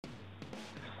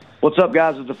What's up,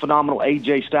 guys? It's the phenomenal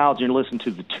AJ Styles, and you're listening to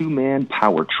the Two-Man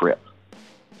Power Trip.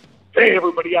 Hey,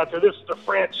 everybody out there. This is the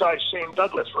franchise Shane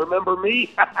Douglas. Remember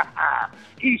me?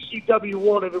 ECW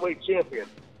World Heavyweight Champion.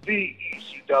 The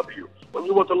ECW. When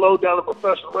you want the lowdown of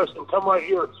professional wrestling, come right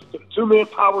here to the Two-Man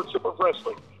Power Trip of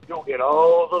Wrestling. You'll get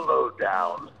all the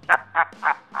lowdown.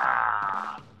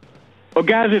 Well,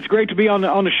 guys, it's great to be on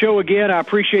the show again. I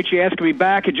appreciate you asking me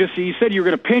back. You said you were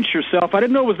going to pinch yourself. I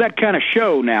didn't know it was that kind of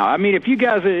show now. I mean, if you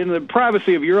guys are in the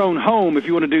privacy of your own home, if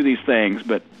you want to do these things,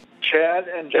 but... Chad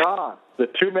and John, the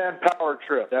Two-Man Power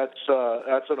Trip. That's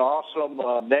an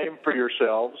awesome name for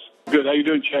yourselves. Good. How you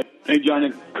doing, Chad? Hey,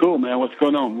 Johnny. Cool, man. What's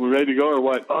going on? We ready to go or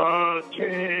what?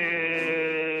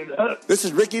 This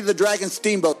is Ricky the Dragon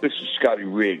Steamboat. This is Scotty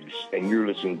Riggs, and you're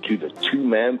listening to the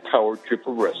Two-Man Power Trip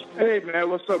of Wrestling. Hey, man.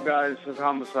 What's up, guys? This is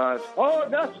Homicide. Oh,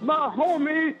 that's my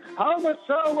homie,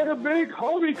 Homicide with a big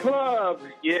homie club.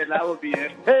 Yeah, that would be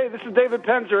it. Hey, this is David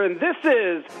Penzer, and this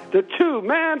is the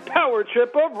Two-Man Power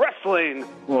Trip of Wrestling.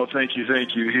 Well, thank you.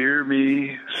 Hear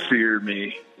me, fear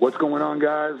me. What's going on,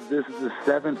 guys? This is the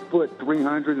 7-foot,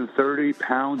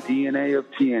 330-pound DNA of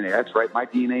TNA. That's right, my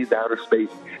DNA is outer space.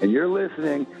 And you're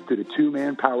listening to the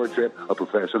Two-Man Power Trip of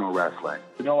professional wrestling.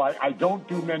 You know, I don't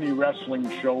do many wrestling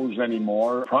shows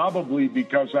anymore, probably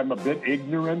because I'm a bit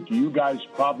ignorant. You guys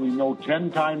probably know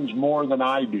 10 times more than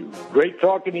I do. Great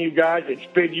talking to you guys. It's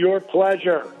been your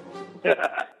pleasure.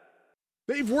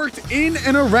 They've worked in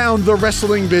and around the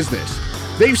wrestling business.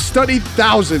 They've studied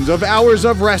thousands of hours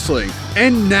of wrestling,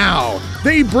 and now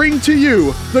they bring to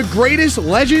you the greatest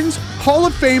legends, Hall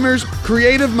of Famers,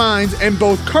 creative minds, and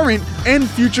both current and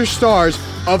future stars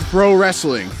of pro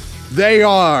wrestling. They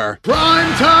are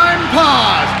Primetime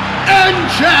Paz and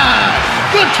Chad,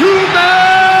 the Two-Man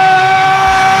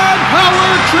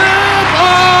Power Trip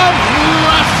of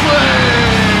Wrestling.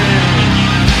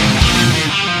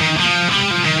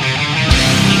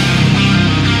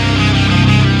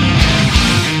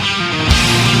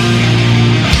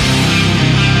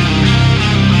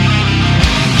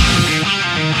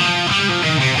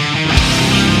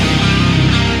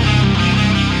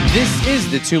 This is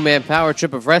the Two-Man Power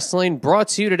Trip of Wrestling, brought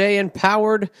to you today and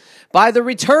powered by the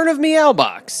return of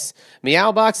Meowbox.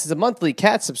 Meowbox is a monthly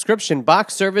cat subscription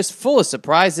box service full of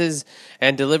surprises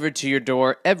and delivered to your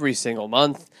door every single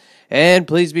month. And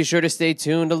please be sure to stay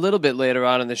tuned a little bit later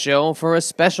on in the show for a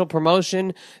special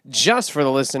promotion just for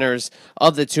the listeners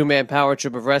of the Two-Man Power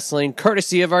Trip of Wrestling,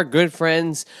 courtesy of our good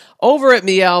friends over at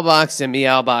Meowbox and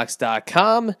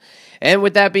Meowbox.com. And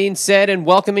with that being said, and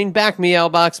welcoming back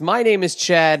Meowbox, my name is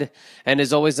Chad, and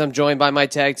as always, I'm joined by my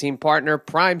tag team partner,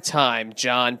 Primetime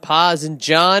John Paz. And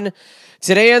John,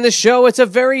 today on the show, it's a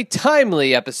very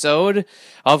timely episode,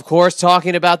 of course,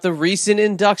 talking about the recent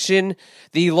induction,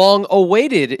 the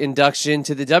long-awaited induction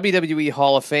to the WWE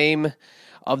Hall of Fame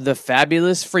of the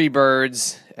Fabulous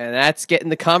Freebirds, and that's getting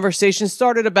the conversation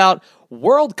started about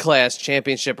world-class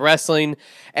championship wrestling.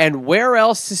 And where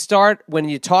else to start when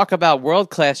you talk about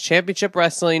world-class championship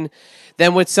wrestling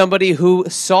than with somebody who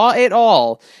saw it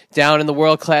all down in the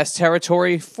world-class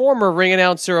territory? Former ring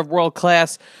announcer of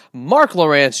world-class, Mark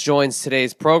Lowrance, joins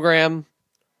today's program.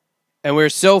 And we're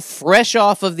so fresh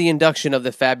off of the induction of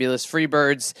the Fabulous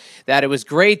Freebirds that it was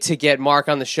great to get Mark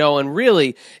on the show and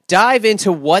really dive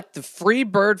into what the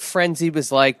Freebird frenzy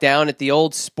was like down at the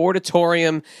old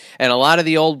Sportatorium and a lot of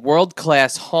the old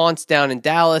world-class haunts down in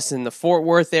Dallas and the Fort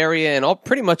Worth area and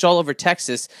pretty much all over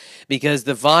Texas, because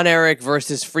the Von Erich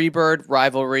versus Freebird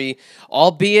rivalry,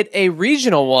 albeit a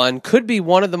regional one, could be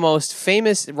one of the most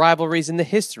famous rivalries in the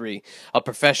history of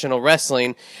professional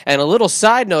wrestling. And a little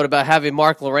side note about having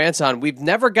Mark Lowrance on, we've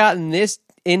never gotten this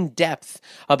in depth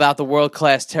about the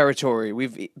world-class territory.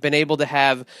 We've been able to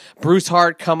have Bruce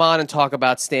Hart come on and talk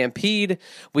about Stampede.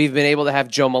 We've been able to have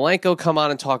Joe Malenko come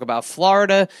on and talk about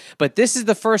Florida. But this is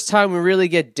the first time we really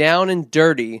get down and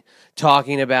dirty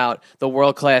talking about the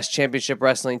world-class championship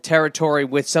wrestling territory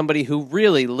with somebody who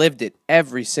really lived it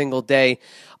every single day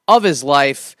of his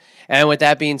life. And with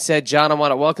that being said, John, I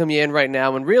want to welcome you in right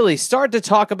now and really start to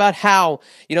talk about how,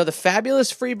 the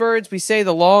Fabulous Freebirds, we say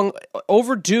the long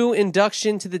overdue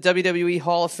induction to the WWE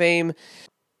Hall of Fame,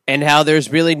 and how there's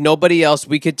really nobody else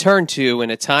we could turn to in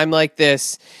a time like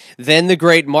this than the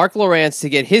great Mark Lowrance to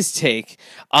get his take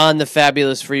on the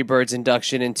Fabulous Freebirds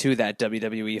induction into that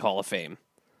WWE Hall of Fame.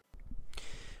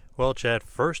 Well, Chad,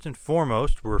 first and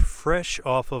foremost, we're fresh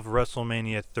off of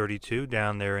WrestleMania 32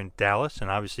 down there in Dallas,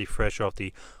 and obviously fresh off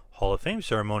the Hall of Fame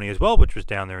ceremony as well, which was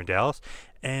down there in Dallas.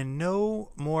 And no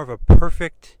more of a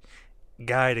perfect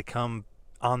guy to come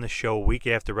on the show a week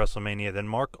after WrestleMania than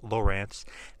Mark Lowrance,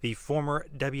 the former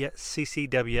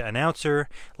WCCW announcer,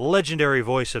 legendary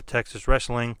voice of Texas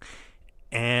wrestling.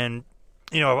 And,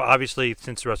 obviously,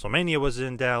 since WrestleMania was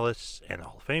in Dallas and the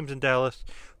Hall of Fame's in Dallas,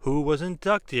 who was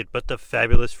inducted but the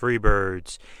fabulous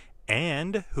Freebirds?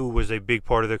 And who was a big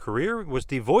part of their career, was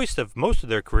the voice of most of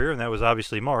their career, and that was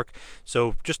obviously Mark.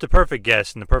 So just a perfect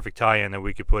guest and the perfect tie-in that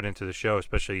we could put into the show,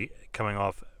 especially coming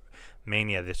off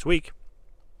Mania last week.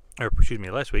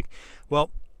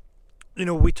 Well,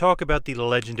 we talk about the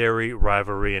legendary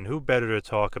rivalry, and who better to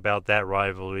talk about that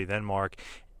rivalry than Mark?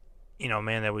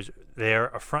 Man that was there,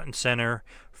 a front and center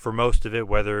for most of it,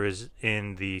 whether it is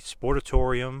in the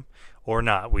Sportatorium or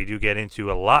not. We do get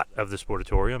into a lot of the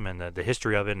Sportatorium and the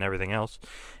history of it and everything else.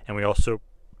 And we also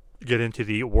get into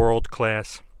the World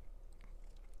Class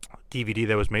DVD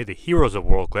that was made, the Heroes of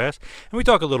World Class. And we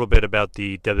talk a little bit about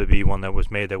the WWE one that was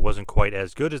made that wasn't quite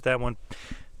as good as that one.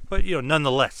 But,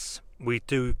 nonetheless, we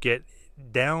do get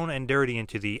down and dirty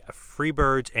into the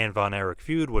Freebirds and Von Erich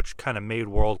feud, which kind of made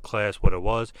World Class what it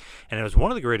was. And it was one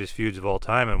of the greatest feuds of all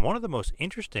time, and one of the most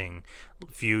interesting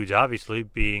feuds, obviously,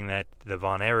 being that the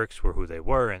Von Erichs were who they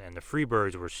were, and the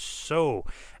Freebirds were so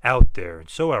out there and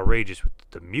so outrageous with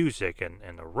the music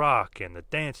and the rock and the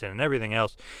dancing and everything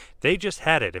else. They just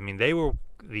had it. I mean, they were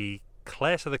the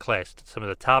class of the class, some of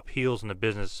the top heels in the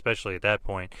business, especially at that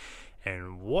point.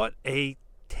 And what a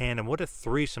tandem, what a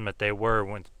threesome that they were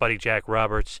when Buddy Jack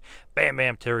Roberts, Bam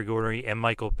Bam Terry Gordy, and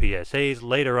Michael P.S. Hayes.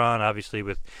 Later on, obviously,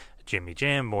 with Jimmy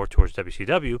Jam, more towards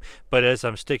WCW. But as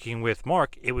I'm sticking with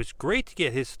Mark, it was great to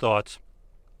get his thoughts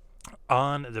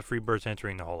on the Freebirds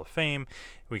entering the Hall of Fame.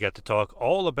 We got to talk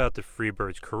all about the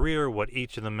Freebirds' career, what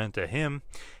each of them meant to him.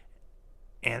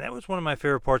 And that was one of my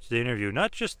favorite parts of the interview.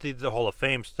 Not just the Hall of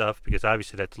Fame stuff, because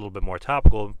obviously that's a little bit more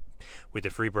topical with the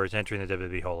Freebirds entering the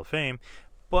WWE Hall of Fame,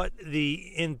 but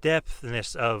the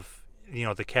in-depthness of,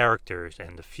 the characters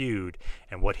and the feud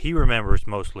and what he remembers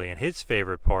mostly and his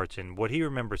favorite parts and what he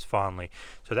remembers fondly.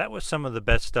 So that was some of the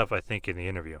best stuff, I think, in the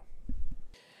interview.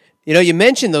 You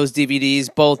mentioned those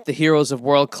DVDs, both the Heroes of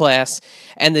World Class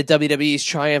and the WWE's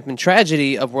Triumph and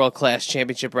Tragedy of World Class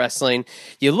Championship Wrestling.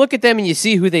 You look at them and you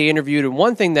see who they interviewed, and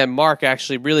one thing that Mark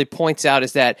actually really points out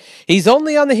is that he's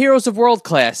only on the Heroes of World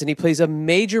Class, and he plays a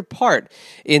major part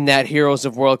in that Heroes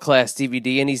of World Class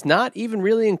DVD, and he's not even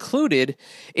really included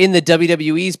in the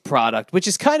WWE's product, which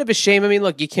is kind of a shame. I mean,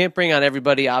 look, you can't bring on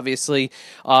everybody, obviously.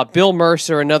 Bill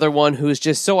Mercer, another one who's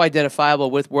just so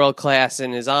identifiable with World Class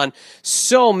and is on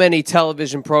so many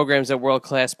television programs that World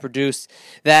Class produced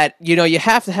that, you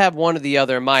have to have one or the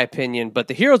other, in my opinion. But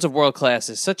the Heroes of World Class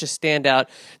is such a standout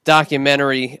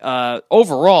documentary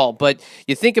overall. But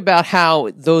you think about how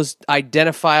those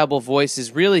identifiable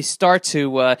voices really start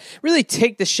to really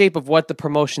take the shape of what the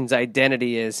promotion's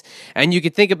identity is. And you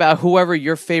could think about whoever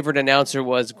your favorite announcer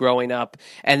was growing up,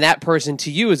 and that person to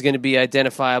you is going to be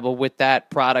identifiable with that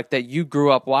product that you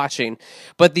grew up watching.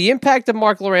 But the impact of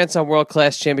Mark Lowrance on World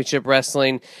Class Championship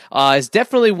Wrestling is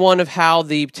definitely one of how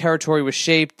the territory was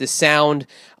shaped, the sound,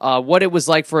 what it was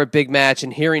like for a big match,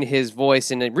 and hearing his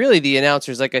voice. And really the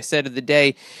announcers, like I said, of the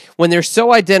day, when they're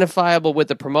so identifiable with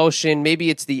the promotion, maybe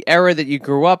it's the era that you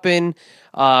grew up in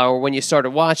or when you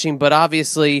started watching, but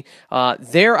obviously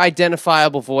their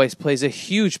identifiable voice plays a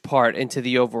huge part into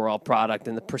the overall product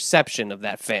and the perception of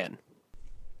that fan.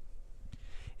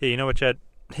 Yeah, you know what, Chad?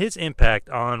 His impact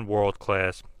on World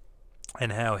Class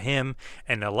and how him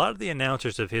and a lot of the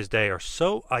announcers of his day are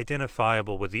so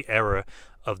identifiable with the era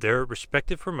of their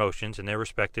respective promotions and their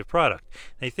respective product.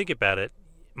 Now you think about it,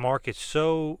 Mark is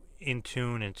so in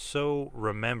tune and so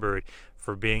remembered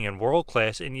for being in World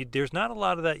Class, and there's not a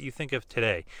lot of that you think of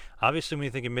today. Obviously, when you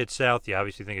think of Mid-South, you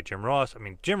obviously think of Jim Ross. I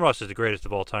mean, Jim Ross is the greatest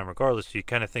of all time regardless, so you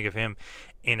kind of think of him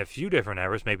in a few different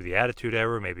eras, maybe the Attitude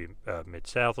Era, maybe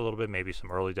Mid-South a little bit, maybe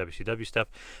some early WCW stuff.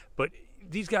 But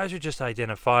these guys are just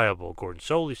identifiable. Gordon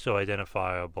Soley's so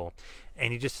identifiable.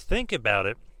 And you just think about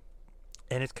it,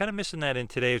 and it's kind of missing that in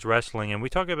today's wrestling. And we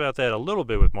talk about that a little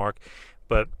bit with Mark,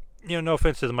 but no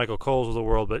offense to the Michael Coles of the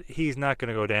world, but he's not going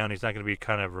to go down. He's not going to be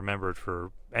kind of remembered for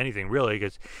anything, really,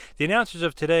 because the announcers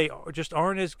of today just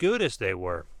aren't as good as they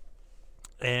were.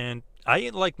 And I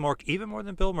liked Mark even more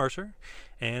than Bill Mercer,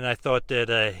 and I thought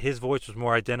that his voice was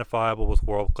more identifiable with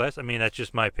World Class. I mean, that's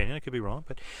just my opinion. I could be wrong,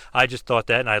 but I just thought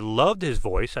that, and I loved his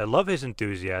voice. I love his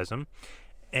enthusiasm.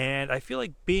 And I feel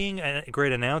like being a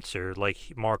great announcer,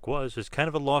 like Mark was, is kind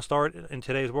of a lost art in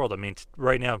today's world. I mean,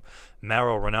 right now,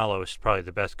 Mauro Ranallo is probably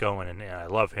the best going, and I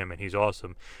love him, and he's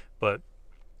awesome. But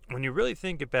when you really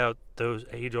think about those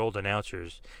age-old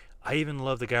announcers, I even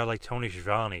love the guy like Tony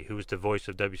Schiavone, who was the voice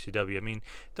of WCW. I mean,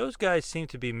 those guys seem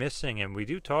to be missing, and we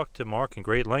do talk to Mark in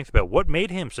great length about what made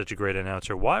him such a great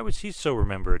announcer. Why was he so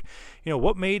remembered?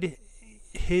 What made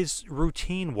his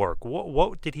routine work?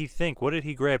 What did he think? What did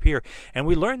he grab here? And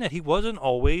we learned that he wasn't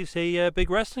always a big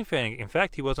wrestling fan. In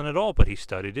fact, he wasn't at all, but he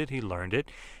studied it, he learned it,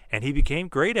 and he became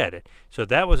great at it. So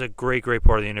that was a great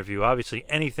part of the interview. Obviously,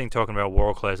 anything talking about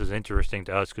world class is interesting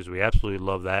to us because we absolutely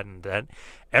love that. And that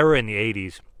era in the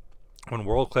 80s, when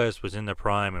world class was in the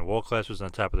prime and world class was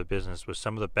on top of the business, was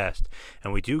some of the best.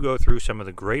 And we do go through some of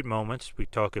the great moments. We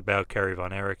talk about Kerry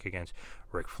Von Erich against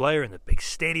Ric Flair in the big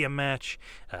stadium match,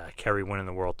 Kerry winning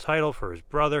the world title for his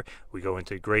brother. We go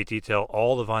into great detail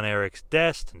all the Von Erich's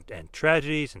deaths and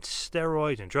tragedies and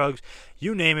steroids and drugs.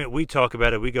 You name it, we talk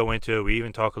about it. We go into it. We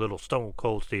even talk a little Stone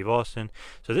Cold Steve Austin.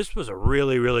 So this was a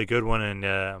really, really good one.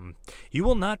 And you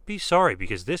will not be sorry,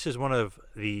 because this is one of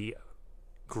the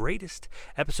greatest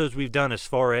episodes we've done as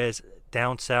far as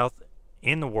down south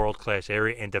in the world class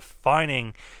area and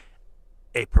defining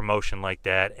a promotion like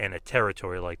that and a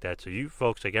territory like that. So you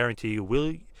folks, I guarantee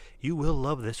you will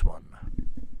love this one.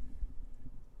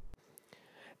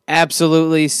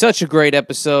 Absolutely. Such a great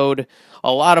episode.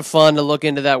 A lot of fun to look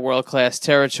into that world-class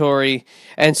territory,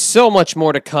 and so much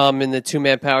more to come in the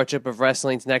two-man power trip of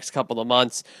wrestling's next couple of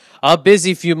months. A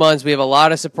busy few months. We have a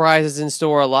lot of surprises in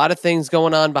store, a lot of things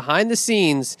going on behind the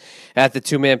scenes at the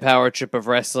two-man power trip of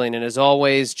wrestling. And as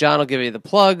always, John will give you the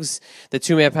plugs, the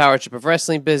two-man power trip of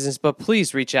wrestling business, but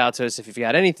please reach out to us if you've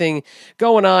got anything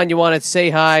going on, you want to say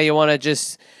hi, you want to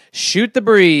just shoot the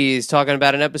breeze, talking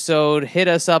about an episode, hit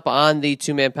us up on the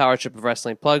two-man power trip of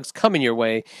wrestling plugs coming your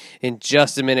way in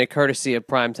just a minute, courtesy of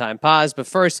Primetime Pause. But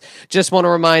first, just want to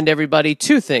remind everybody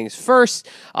two things. First,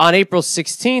 on April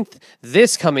 16th,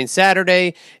 this coming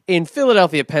Saturday, in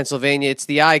Philadelphia, Pennsylvania, it's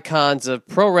the Icons of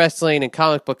Pro Wrestling and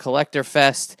Comic Book Collector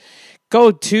Fest.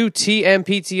 Go to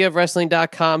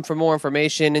tmptofwrestling.com for more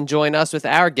information and join us with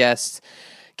our guests,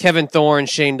 Kevin Thorne,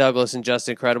 Shane Douglas, and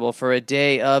Justin Credible for a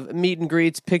day of meet and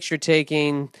greets, picture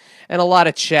taking, and a lot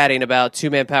of chatting about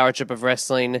two-man power trip of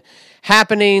wrestling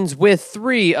happenings with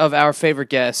three of our favorite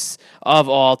guests of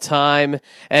all time.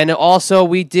 And also,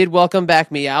 we did welcome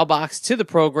back Meowbox to the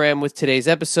program with today's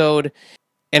episode.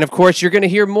 And of course, you're going to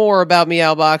hear more about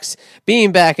Meowbox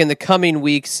being back in the coming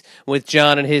weeks with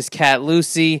John and his cat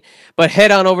Lucy. But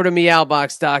head on over to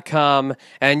meowbox.com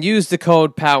and use the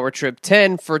code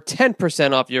POWERTRIP10 for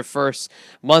 10% off your first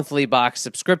monthly box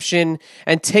subscription,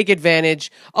 and take advantage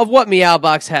of what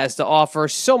Meowbox has to offer.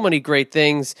 So many great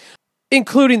things,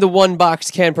 including the one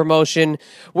box can promotion,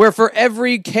 where for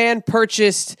every can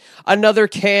purchased, another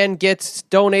can gets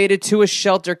donated to a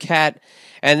shelter cat.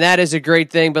 And that is a great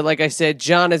thing. But like I said,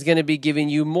 John is going to be giving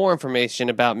you more information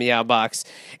about Meowbox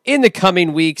in the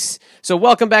coming weeks. So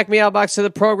welcome back, Meowbox, to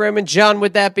the program. And John,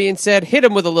 with that being said, hit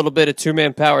him with a little bit of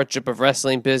two-man power trip of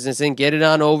wrestling business and get it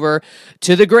on over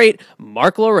to the great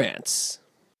Mark Lawrence.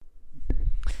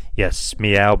 Yes,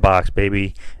 Meowbox,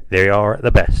 baby. They are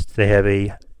the best. They have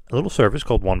a little service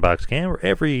called One Box Can, where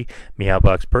every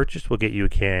Meowbox purchase will get you a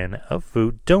can of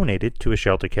food donated to a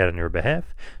shelter cat on your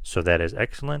behalf. So that is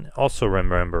excellent. Also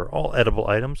remember, all edible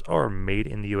items are made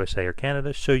in the USA or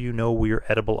Canada, so you know where your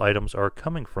edible items are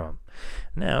coming from.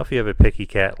 Now, if you have a picky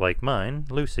cat like mine,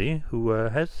 Lucy, who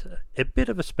has a bit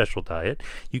of a special diet,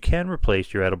 you can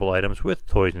replace your edible items with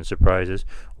toys and surprises,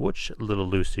 which little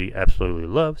Lucy absolutely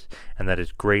loves, and that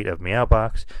is great of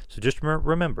Meowbox. So just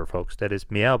remember, folks, that is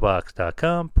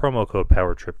meowbox.com, promo code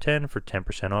POWERTRIP10 for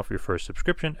 10% off your first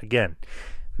subscription. Again,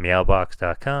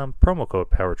 meowbox.com, promo code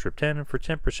POWERTRIP10 for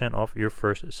 10% off your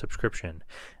first subscription.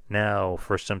 Now,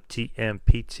 for some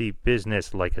TMPT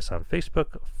business, like us on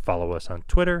Facebook, follow us on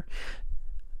Twitter,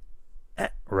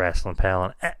 at Wrestling Pal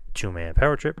and at Two Man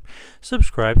Power Trip.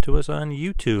 Subscribe to us on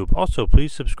YouTube. Also,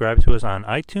 please subscribe to us on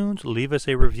iTunes. Leave us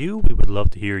a review. We would love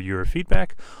to hear your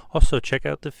feedback. Also, check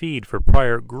out the feed for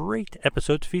prior great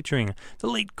episodes featuring the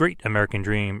late great American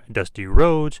Dream, Dusty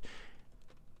Rhodes,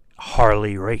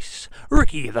 Harley Race,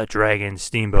 Ricky the Dragon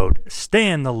Steamboat,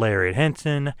 Stan the Lariat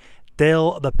Henson,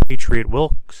 Dale the Patriot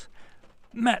Wilkes,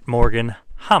 Matt Morgan,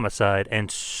 Homicide, and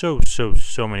so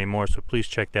many more. So please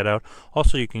check that out.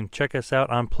 Also, you can check us out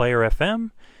on Player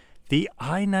FM, the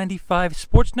I-95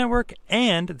 Sports Network,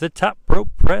 and the Top Rope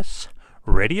Press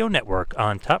Radio Network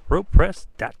on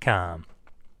topropepress.com.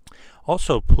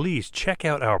 Also, please check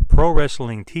out our Pro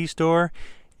Wrestling Tee store.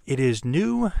 It is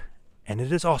new and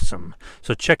it is awesome.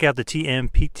 So check out the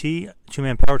TMPT,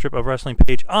 Two-Man Power Trip of Wrestling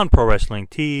page on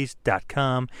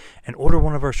ProWrestlingTees.com and order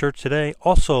one of our shirts today.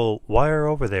 Also, while you're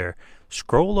over there,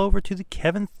 scroll over to the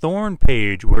Kevin Thorne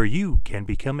page where you can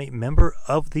become a member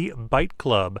of the Bite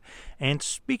Club. And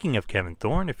speaking of Kevin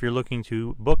Thorne, if you're looking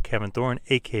to book Kevin Thorne,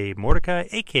 a.k.a. Mordecai,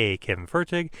 a.k.a. Kevin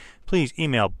Fertig, please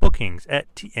email bookings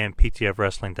at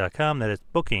tmptofwrestling.com. That is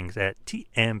bookings at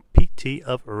tmptofwrestling.com.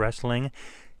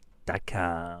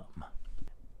 tofwrestling.com.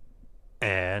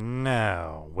 And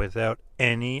now, without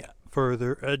any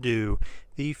further ado,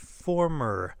 the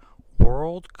former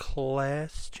World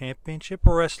Class Championship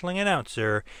Wrestling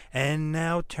announcer and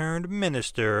now turned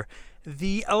minister,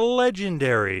 the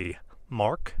legendary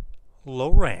Mark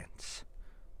Lowrance.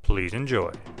 Please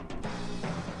enjoy.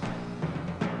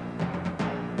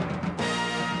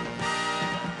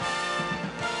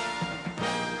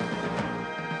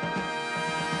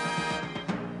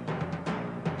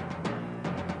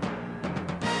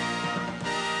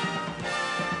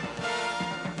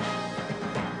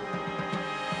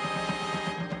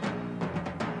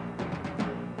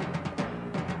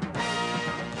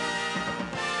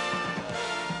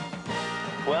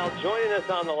 Well, joining us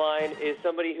on the line is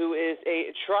somebody who is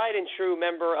a tried and true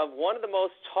member of one of the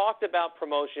most talked about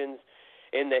promotions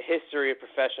in the history of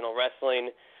professional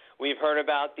wrestling. We've heard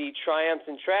about the triumphs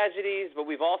and tragedies, but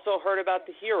we've also heard about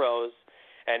the heroes.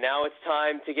 And now it's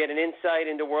time to get an insight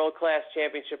into world-class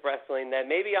championship wrestling that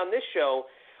maybe on this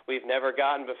show we've never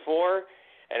gotten before.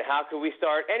 And how could we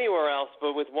start anywhere else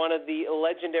but with one of the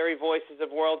legendary voices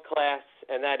of world class,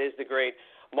 and that is the great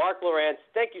Mark Lowrance.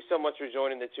 Thank you so much for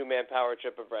joining the two-man power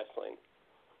trip of wrestling.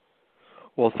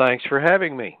 Well, thanks for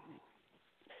having me.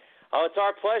 Oh, it's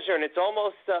our pleasure, and it's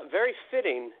almost very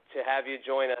fitting to have you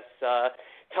join us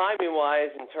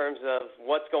timing-wise in terms of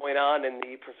what's going on in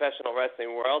the professional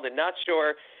wrestling world. And not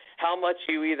sure how much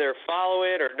you either follow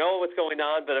it or know what's going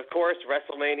on, but, of course,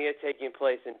 WrestleMania taking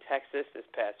place in Texas this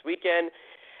past weekend,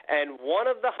 and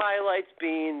one of the highlights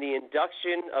being the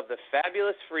induction of the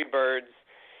fabulous Freebirds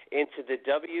into the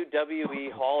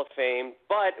WWE Hall of Fame,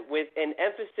 but with an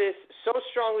emphasis so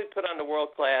strongly put on the world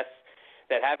class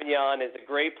that having you on is a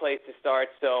great place to start.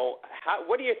 So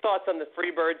what are your thoughts on the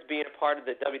Freebirds being a part of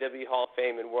the WWE Hall of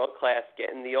Fame and world class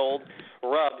getting the old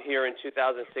rub here in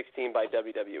 2016 by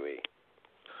WWE?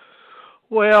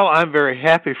 Well, I'm very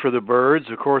happy for the Birds.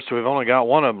 Of course, we've only got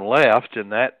one of them left,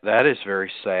 and that is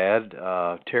very sad.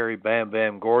 Terry Bam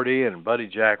Bam Gordy and Buddy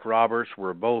Jack Roberts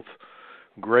were both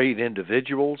great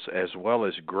individuals as well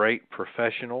as great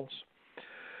professionals.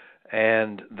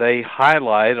 And they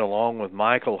highlight, along with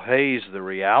Michael Hayes, the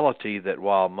reality that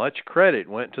while much credit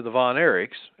went to the Von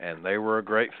Erichs, and they were a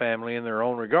great family in their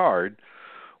own regard,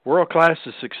 World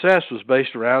Class's success was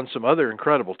based around some other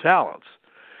incredible talents.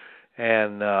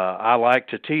 And I like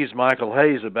to tease Michael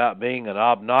Hayes about being an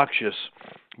obnoxious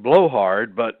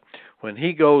blowhard, but when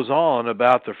he goes on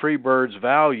about the Freebirds'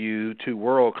 value to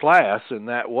world class in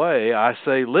that way, I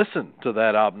say listen to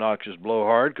that obnoxious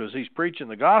blowhard because he's preaching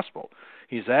the gospel.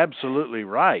 He's absolutely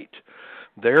right.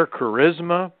 Their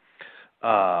charisma,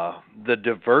 the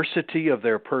diversity of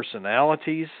their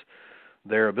personalities,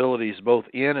 their abilities both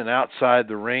in and outside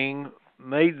the ring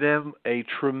made them a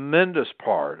tremendous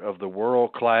part of the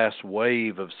world-class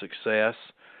wave of success.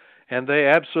 And they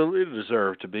absolutely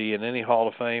deserve to be in any Hall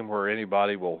of Fame where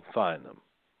anybody will find them.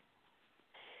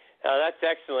 That's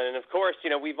excellent. And, of course, you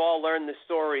know, we've all learned the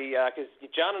story because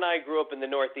John and I grew up in the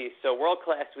Northeast, so world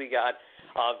class we got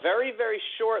very, very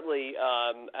shortly.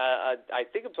 I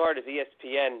think it started as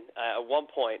ESPN at one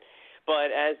point.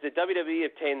 But as the WWE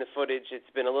obtained the footage, it's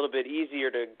been a little bit easier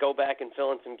to go back and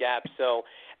fill in some gaps. So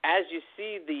as you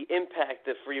see the impact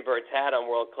the Freebirds had on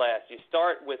world class, you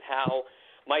start with how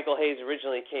Michael Hayes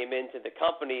originally came into the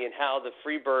company and how the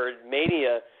Freebird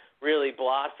mania really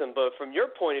blossomed. But from your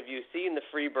point of view, seeing the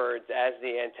Freebirds as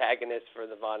the antagonist for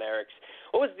the Von Erichs,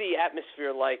 what was the atmosphere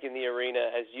like in the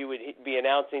arena as you would be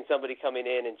announcing somebody coming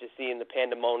in and just seeing the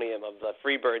pandemonium of the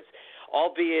Freebirds,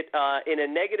 albeit in a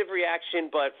negative reaction,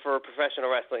 but for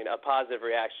professional wrestling, a positive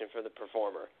reaction for the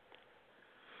performer?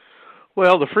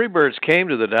 Well, the Freebirds came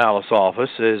to the Dallas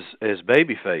office as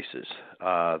baby faces.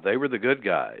 They were the good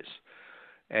guys.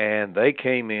 And they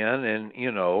came in and,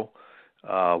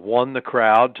 won the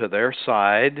crowd to their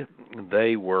side.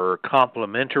 They were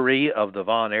complimentary of the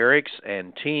Von Erichs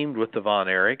and teamed with the Von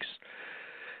Erichs.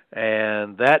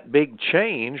 And that big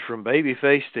change from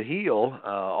babyface to heel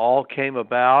all came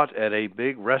about at a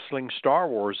big wrestling Star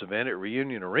Wars event at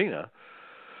Reunion Arena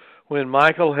when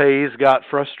Michael Hayes got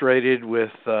frustrated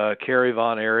with Kerry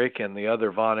Von Erich and the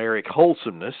other Von Erich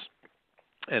wholesomeness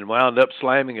and wound up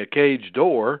slamming a cage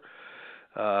door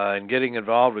and getting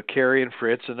involved with Kerry and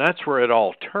Fritz, and that's where it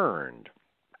all turned.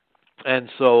 And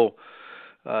so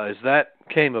as that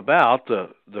came about, the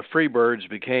Freebirds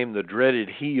became the dreaded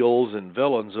heels and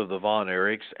villains of the Von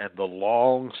Erichs, and the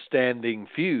long-standing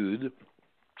feud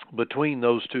between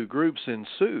those two groups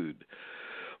ensued.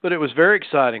 But it was very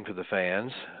exciting for the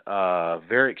fans,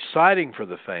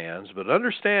 but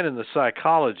understanding the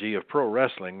psychology of pro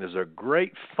wrestling, there's a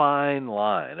great fine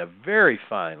line, a very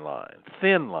fine line,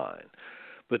 thin line,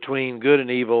 between good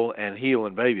and evil and heel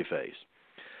and babyface.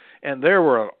 And there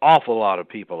were an awful lot of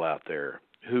people out there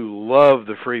who loved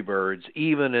the Freebirds,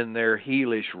 even in their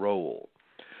heelish role,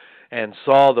 and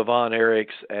saw the Von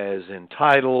Erichs as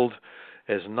entitled,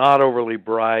 as not overly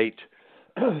bright,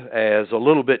 as a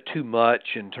little bit too much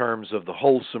in terms of the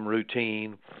wholesome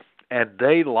routine, and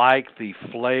they liked the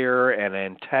flair and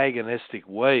antagonistic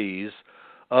ways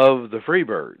of the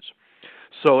Freebirds.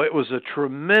 So it was a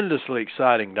tremendously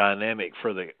exciting dynamic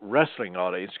for the wrestling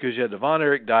audience, because you had the Von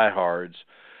Erich diehards,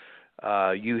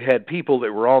 you had people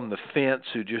that were on the fence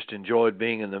who just enjoyed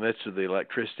being in the midst of the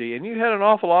electricity, and you had an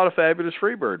awful lot of fabulous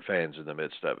Freebird fans in the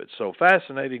midst of it. So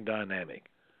fascinating dynamic.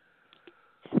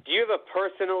 Do you have a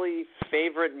personally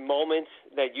favorite moment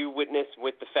that you witnessed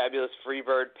with the fabulous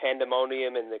Freebird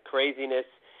pandemonium and the craziness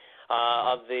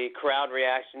of the crowd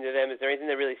reaction to them? Is there anything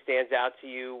that really stands out to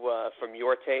you from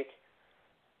your take?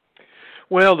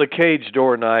 Well, the cage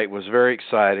door night was very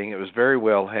exciting. It was very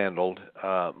well handled.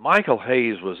 Michael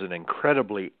Hayes was an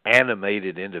incredibly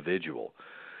animated individual.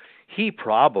 He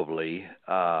probably,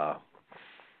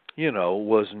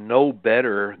 was no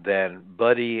better than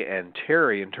Buddy and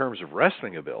Terry in terms of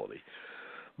wrestling ability.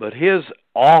 But his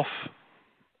off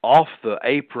the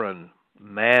apron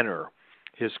manner,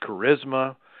 his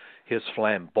charisma, his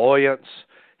flamboyance,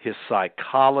 his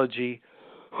psychology,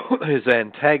 his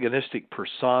antagonistic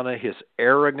persona, his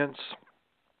arrogance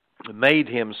made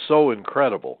him so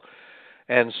incredible.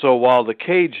 And so while the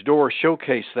cage door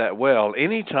showcased that well,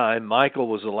 anytime Michael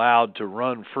was allowed to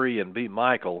run free and be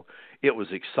Michael, it was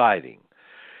exciting.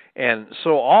 And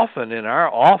so often in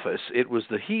our office, it was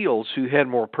the heels who had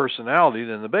more personality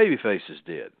than the babyfaces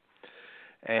did.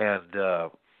 And,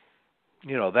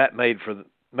 that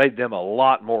made them a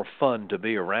lot more fun to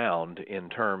be around in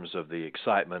terms of the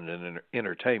excitement and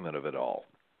entertainment of it all.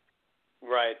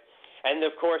 Right. And,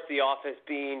 of course, the office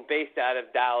being based out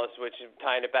of Dallas, which is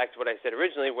tying it back to what I said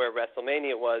originally, where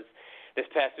WrestleMania was this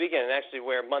past weekend, and actually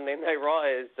where Monday Night Raw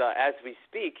is as we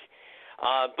speak.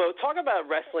 But talk about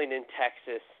wrestling in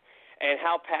Texas and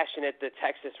how passionate the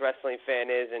Texas wrestling fan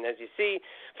is. And as you see,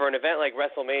 for an event like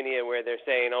WrestleMania, where they're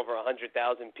saying over 100,000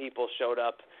 people showed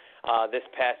up this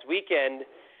past weekend,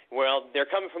 well, they're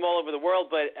coming from all over the world,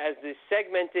 but as the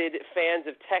segmented fans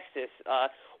of Texas,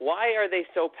 why are they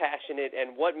so passionate,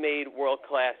 and what made World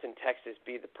Class in Texas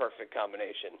be the perfect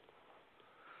combination?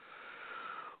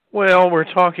 Well,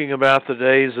 we're talking about the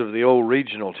days of the old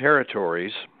regional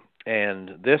territories,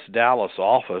 and this Dallas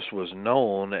office was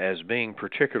known as being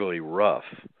particularly rough.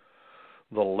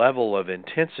 The level of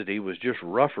intensity was just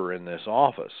rougher in this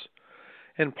office.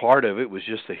 And part of it was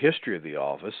just the history of the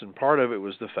office, and part of it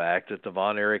was the fact that the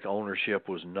Von Erich ownership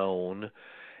was known,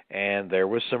 and there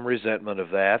was some resentment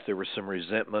of that. There was some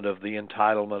resentment of the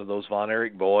entitlement of those Von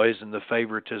Erich boys and the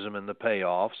favoritism and the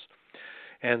payoffs.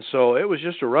 And so it was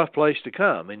just a rough place to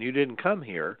come, and you didn't come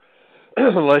here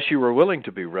unless you were willing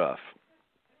to be rough.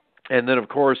 And then, of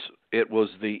course, it was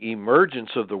the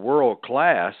emergence of the World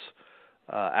Class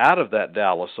out of that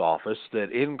Dallas office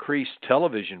that increased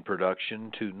television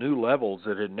production to new levels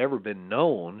that had never been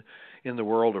known in the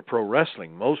world of pro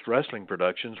wrestling. Most wrestling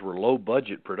productions were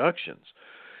low-budget productions.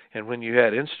 And when you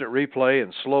had instant replay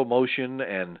and slow motion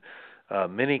and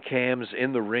mini cams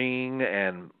in the ring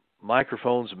and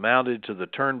microphones mounted to the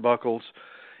turnbuckles,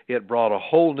 it brought a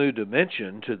whole new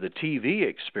dimension to the TV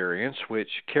experience, which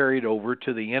carried over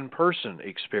to the in-person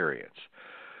experience.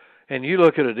 And you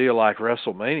look at a deal like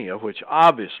WrestleMania, which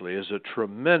obviously is a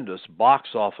tremendous box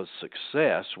office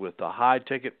success with the high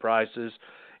ticket prices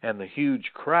and the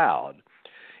huge crowd.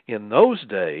 In those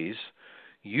days,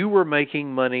 you were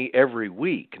making money every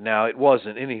week. Now, it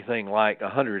wasn't anything like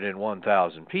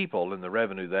 101,000 people in the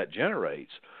revenue that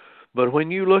generates. But when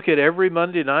you look at every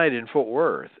Monday night in Fort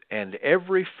Worth and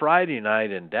every Friday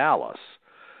night in Dallas,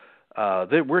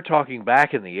 we're talking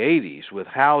back in the 80s with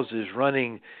houses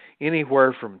running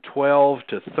anywhere from $12,000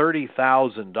 to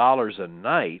 $30,000 a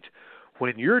night.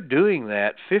 When you're doing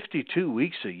that 52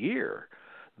 weeks a year,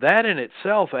 that in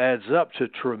itself adds up to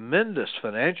tremendous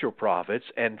financial profits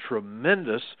and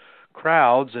tremendous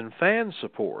crowds and fan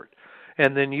support.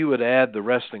 And then you would add the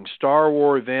Wrestling Star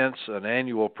War events, an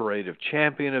annual Parade of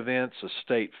Champion events, a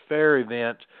state fair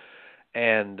event,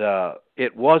 and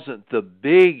it wasn't the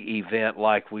big event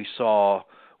like we saw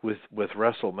with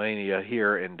WrestleMania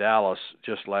here in Dallas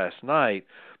just last night,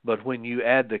 but when you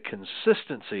add the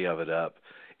consistency of it up,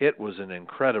 it was an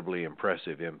incredibly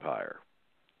impressive empire.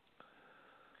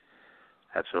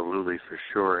 Absolutely, for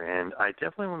sure. And I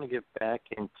definitely want to get back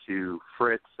into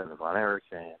Fritz and Von Erich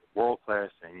and World Class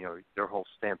and, their whole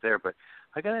stamp there. But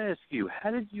I got to ask you,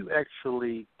 how did you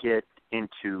actually get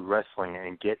into wrestling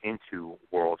and get into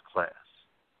World Class?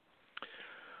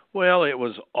 Well, it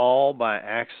was all by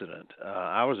accident.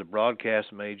 I was a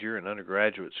broadcast major in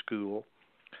undergraduate school.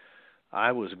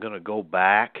 I was going to go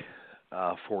back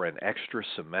for an extra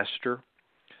semester.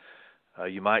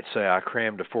 You might say I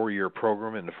crammed a 4-year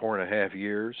program into 4.5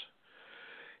 years.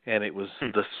 And it was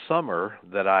the summer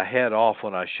that I had off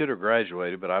when I should have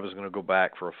graduated, but I was going to go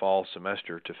back for a fall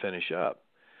semester to finish up.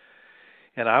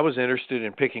 And I was interested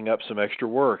in picking up some extra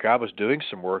work. I was doing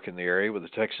some work in the area with the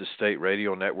Texas State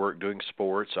Radio Network doing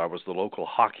sports. I was the local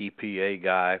hockey PA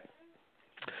guy.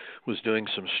 Was doing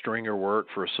some stringer work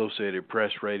for Associated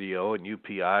Press Radio and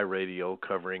UPI Radio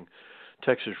covering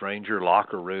Texas Ranger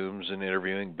locker rooms and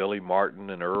interviewing Billy Martin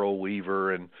and Earl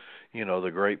Weaver and,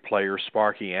 the great players,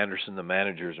 Sparky Anderson, the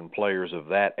managers and players of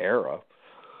that era.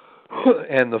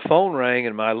 And the phone rang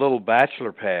in my little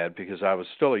bachelor pad because I was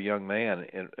still a young man,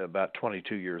 about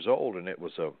 22 years old, and it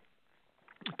was a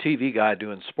TV guy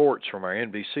doing sports from our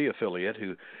NBC affiliate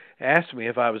who asked me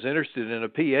if I was interested in a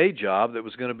PA job that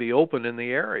was going to be open in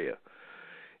the area.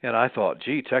 And I thought,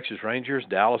 gee, Texas Rangers,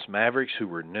 Dallas Mavericks, who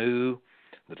were new,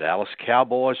 the Dallas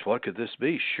Cowboys, what could this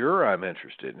be? Sure, I'm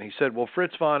interested. And he said, well,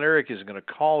 Fritz Von Erich is going to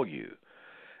call you.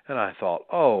 And I thought,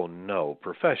 oh, no,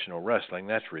 professional wrestling,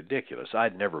 that's ridiculous.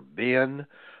 I'd never been.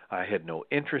 I had no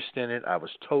interest in it. I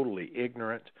was totally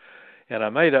ignorant. And I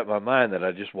made up my mind that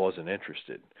I just wasn't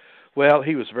interested. Well,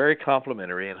 he was very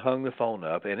complimentary and hung the phone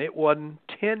up, and it wasn't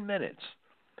 10 minutes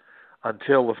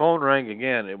until the phone rang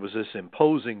again. It was this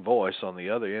imposing voice on the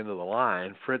other end of the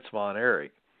line, Fritz Von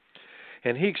Erich.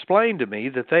 And he explained to me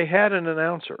that they had an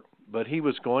announcer, but he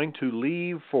was going to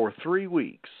leave for 3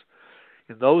 weeks.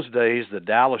 In those days, the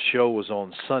Dallas show was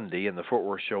on Sunday and the Fort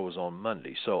Worth show was on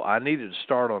Monday. So I needed to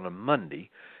start on a Monday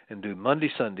and do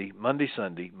Monday, Sunday, Monday,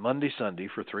 Sunday, Monday, Sunday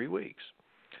for 3 weeks.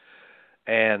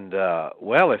 And,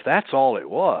 well, if that's all it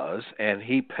was, and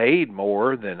he paid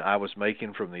more than I was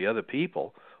making from the other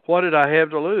people, what did I have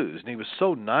to lose? And he was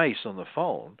so nice on the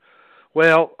phone.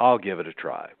 Well, I'll give it a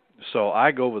try. So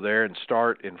I go over there and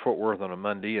start in Fort Worth on a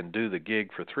Monday and do the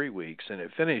gig for 3 weeks, and it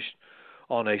finished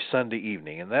on a Sunday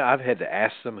evening. And I've had to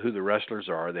ask them who the wrestlers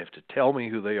are. They have to tell me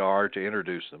who they are to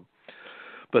introduce them.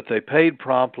 But they paid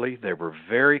promptly. They were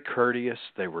very courteous.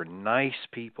 They were nice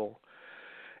people.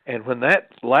 And when that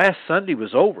last Sunday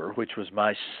was over, which was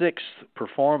my 6th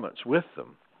performance with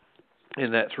them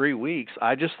in that 3 weeks,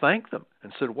 I just thanked them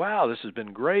and said, wow, this has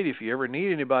been great. If you ever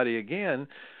need anybody again,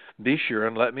 be sure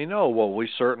and let me know. Well, we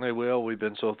certainly will. We've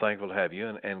been so thankful to have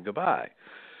you, and goodbye.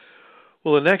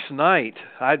 Well, the next night,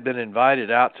 I'd been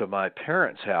invited out to my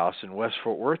parents' house in West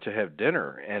Fort Worth to have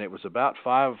dinner, and it was about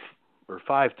 5 or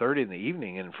 5:30 in the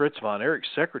evening, and Fritz Von Erich's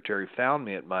secretary found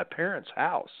me at my parents'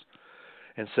 house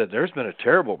and said, there's been a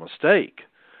terrible mistake.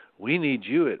 We need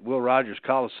you at Will Rogers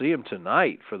Coliseum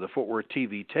tonight for the Fort Worth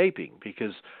TV taping,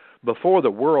 because before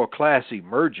the World Class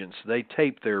emergence, they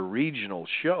taped their regional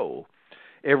show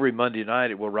every Monday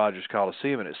night at Will Rogers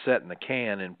Coliseum, and it's set in the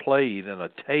can and played in a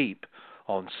tape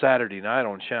on Saturday night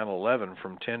on Channel 11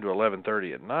 from 10 to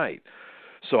 11:30 at night.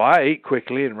 So I ate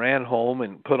quickly and ran home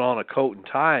and put on a coat and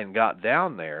tie and got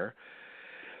down there,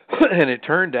 and it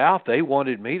turned out they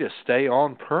wanted me to stay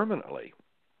on permanently.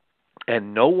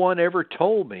 And no one ever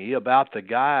told me about the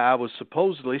guy I was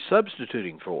supposedly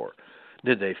substituting for.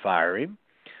 Did they fire him?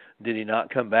 Did he not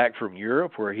come back from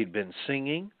Europe where he'd been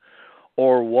singing?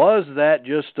 Or was that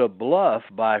just a bluff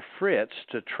by Fritz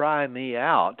to try me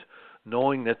out,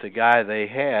 knowing that the guy they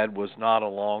had was not a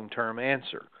long-term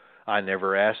answer? I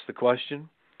never asked the question,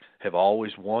 have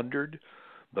always wondered,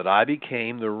 but I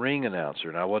became the ring announcer.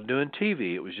 And I wasn't doing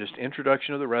TV. It was just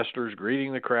introduction of the wrestlers,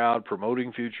 greeting the crowd,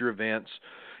 promoting future events.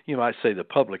 You might say the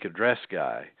public address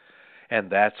guy. And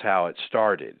that's how it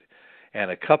started. And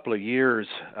a couple of years,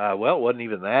 well, it wasn't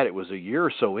even that. It was a year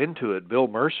or so into it, Bill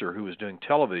Mercer, who was doing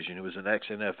television, who was an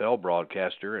ex-NFL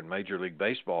broadcaster and Major League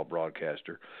Baseball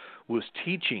broadcaster, was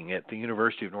teaching at the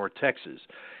University of North Texas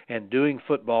and doing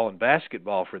football and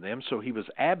basketball for them, so he was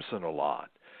absent a lot.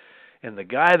 And the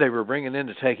guy they were bringing in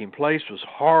to take him place was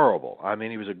horrible. I mean,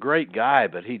 he was a great guy,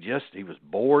 but he was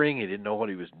boring. He didn't know what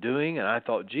he was doing. And I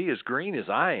thought, gee, as green as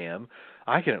I am,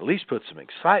 I can at least put some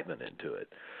excitement into it.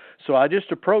 So I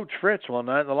just approached Fritz one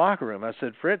night in the locker room. I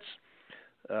said, Fritz,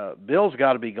 Bill's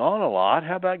got to be gone a lot.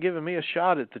 How about giving me a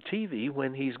shot at the TV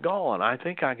when he's gone? I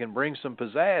think I can bring some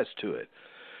pizzazz to it.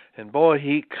 And boy,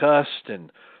 he cussed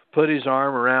and put his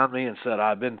arm around me and said,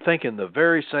 I've been thinking the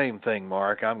very same thing,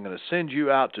 Mark. I'm going to send you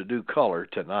out to do color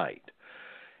tonight.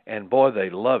 And boy, they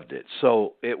loved it.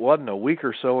 So it wasn't a week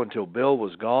or so until Bill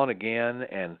was gone again,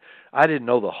 and I didn't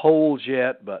know the holds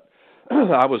yet, but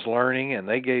I was learning, and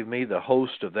they gave me the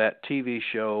host of that TV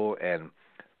show, and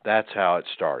that's how it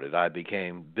started. I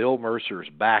became Bill Mercer's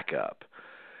backup.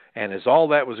 And as all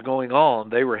that was going on,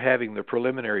 they were having the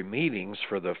preliminary meetings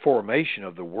for the formation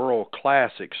of the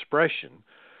world-class expression,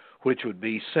 which would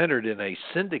be centered in a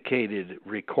syndicated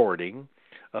recording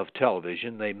of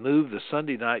television. They moved the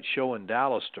Sunday night show in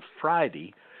Dallas to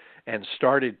Friday and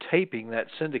started taping that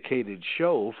syndicated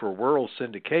show for world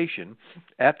syndication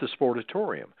at the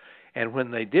Sportatorium. And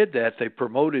when they did that, they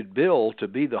promoted Bill to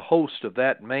be the host of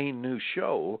that main new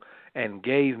show and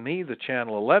gave me the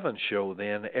Channel 11 show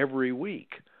then every week.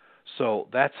 So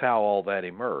that's how all that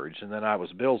emerged. And then I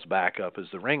was Bill's backup as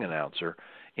the ring announcer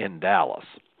in Dallas.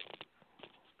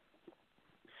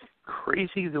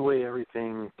 Crazy the way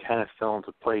everything kind of fell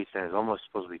into place, and it's almost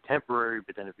supposed to be temporary,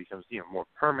 but then it becomes more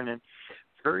permanent.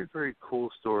 Very, very cool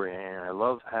story, and I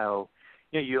love how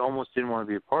you almost didn't want to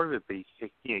be a part of it, but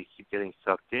you keep getting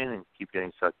sucked in and keep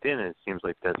getting sucked in, and it seems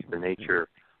like that's the nature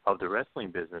of the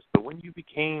wrestling business. But when you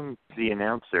became the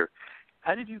announcer,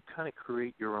 how did you kind of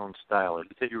create your own style? Like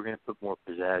you said, you were going to put more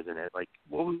pizzazz in it. Like,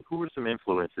 who were some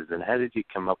influences, and how did you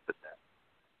come up with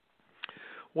that?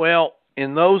 Well,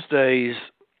 in those days,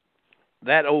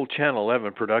 that old Channel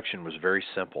 11 production was very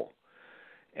simple.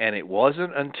 And it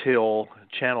wasn't until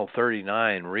Channel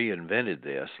 39 reinvented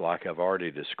this, like I've already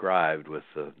described, with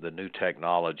the new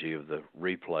technology of the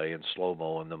replay and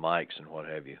slow-mo and the mics and what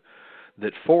have you,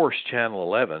 that forced Channel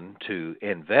 11 to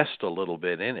invest a little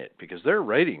bit in it, because their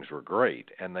ratings were great,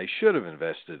 and they should have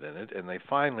invested in it, and they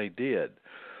finally did.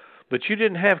 But you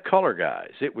didn't have color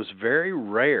guys. It was very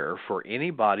rare for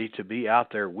anybody to be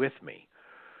out there with me.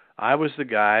 I was the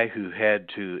guy who had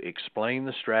to explain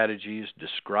the strategies,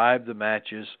 describe the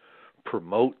matches,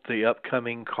 promote the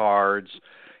upcoming cards,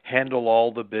 handle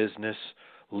all the business,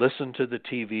 listen to the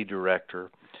TV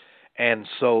director. And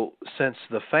so since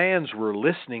the fans were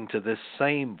listening to this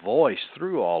same voice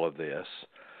through all of this,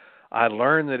 I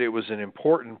learned that it was an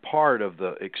important part of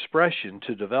the expression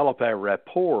to develop a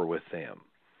rapport with them.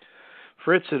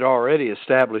 Fritz had already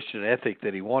established an ethic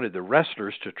that he wanted the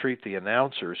wrestlers to treat the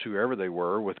announcers, whoever they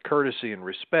were, with courtesy and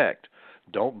respect.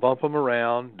 Don't bump them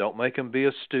around. Don't make them be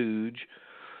a stooge.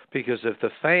 Because if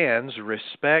the fans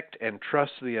respect and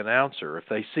trust the announcer, if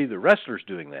they see the wrestlers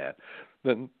doing that,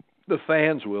 then the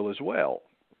fans will as well.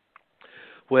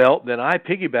 Well, then I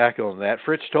piggyback on that.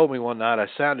 Fritz told me one night I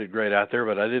sounded great out there,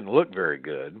 but I didn't look very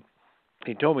good.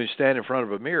 He told me to stand in front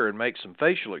of a mirror and make some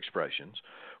facial expressions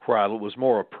where I was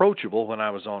more approachable when I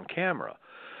was on camera.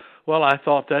 Well, I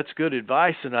thought that's good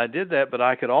advice, and I did that, but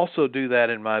I could also do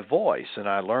that in my voice, and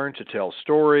I learned to tell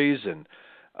stories and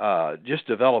just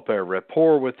develop a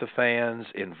rapport with the fans,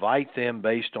 invite them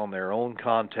based on their own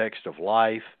context of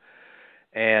life,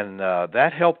 and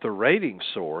that helped the ratings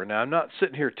soar. Now, I'm not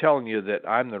sitting here telling you that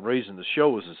I'm the reason the show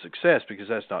was a success, because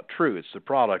that's not true. It's the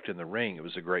product in the ring. It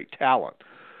was a great talent.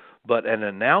 But an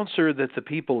announcer that the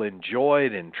people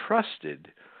enjoyed and trusted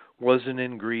was an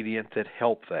ingredient that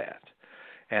helped that.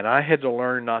 And I had to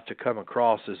learn not to come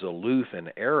across as aloof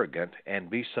and arrogant and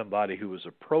be somebody who was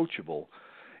approachable,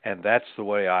 and that's the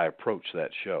way I approached that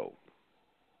show.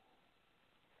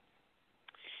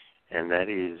 And that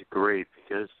is great,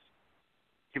 because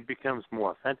it becomes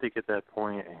more authentic at that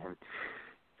point, and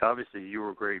obviously you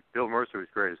were great. Bill Mercer was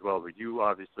great as well, but you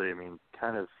obviously,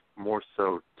 kind of more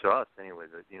so to us anyway,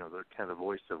 the kind of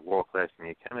voice of world class, and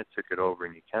you kind of took it over,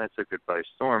 and you kind of took it by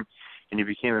storm, and you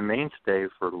became a mainstay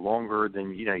for longer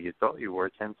than you thought you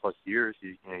were. 10+ years,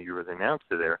 you were the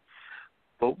announcer there.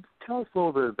 But tell us a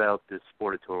little bit about this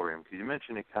Sportatorium, because you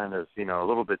mentioned it kind of a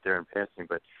little bit there in passing,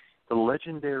 but the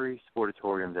legendary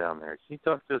Sportatorium down there. Can you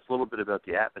talk to us a little bit about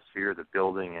the atmosphere, the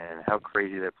building, and how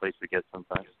crazy that place would get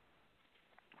sometimes?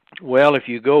 Well, if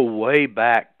you go way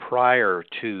back prior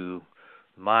to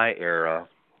my era,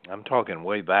 I'm talking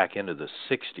way back into the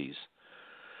 60s,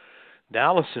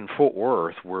 Dallas and Fort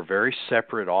Worth were very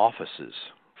separate offices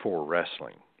for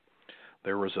wrestling.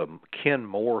 There was a Ken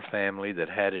Moore family that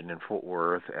had it in Fort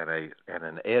Worth and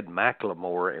an Ed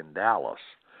McLemore in Dallas.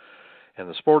 And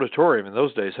the Sportatorium in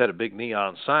those days had a big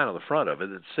neon sign on the front of it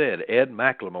that said Ed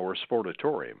McLemore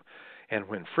Sportatorium. And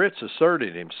when Fritz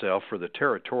asserted himself for the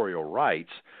territorial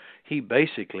rights, he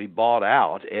basically bought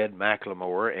out Ed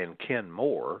McLemore and Ken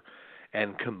Moore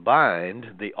and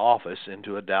combined the office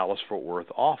into a Dallas-Fort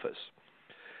Worth office.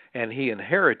 And he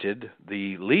inherited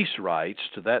the lease rights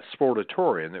to that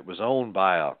Sportatorium that was owned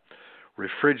by a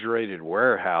refrigerated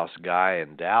warehouse guy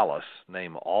in Dallas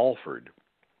named Alford.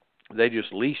 They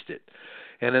just leased it.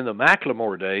 And in the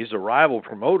Macklemore days, a rival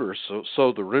promoter,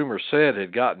 so the rumor said,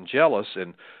 had gotten jealous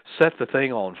and set the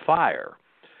thing on fire.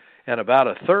 And about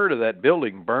a third of that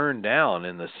building burned down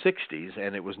in the 60s,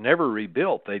 and it was never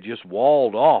rebuilt. They just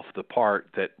walled off the part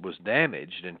that was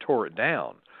damaged and tore it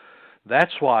down.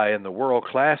 That's why in the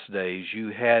world-class days you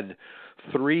had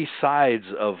 3 sides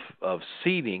of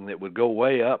seating that would go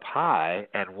way up high,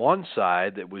 and one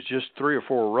side that was just 3 or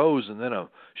 4 rows and then a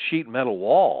sheet metal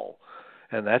wall.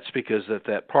 And that's because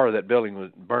that part of that building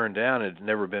was burned down and had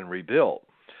never been rebuilt.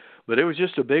 But it was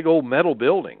just a big old metal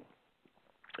building.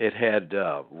 It had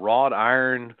wrought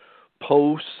iron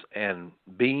posts and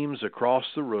beams across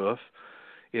the roof.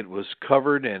 It was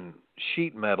covered in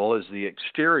sheet metal as the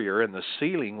exterior, and the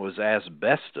ceiling was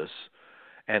asbestos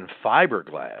and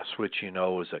fiberglass, which, you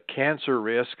know, is a cancer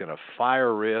risk and a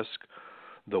fire risk.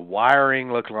 The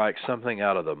wiring looked like something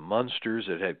out of the Munsters.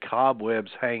 It had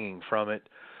cobwebs hanging from it.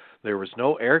 There was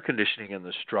no air conditioning in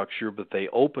the structure, but they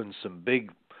opened some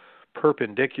big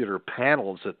perpendicular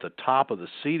panels at the top of the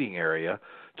seating area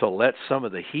to let some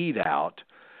of the heat out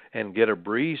and get a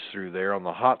breeze through there on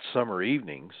the hot summer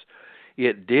evenings.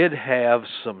 It did have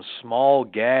some small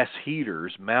gas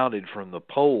heaters mounted from the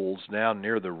poles down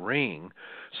near the ring,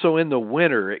 so in the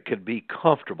winter it could be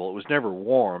comfortable. It was never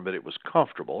warm, but it was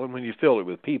comfortable, and when you filled it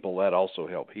with people, that also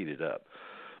helped heat it up.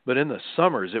 But in the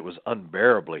summers, it was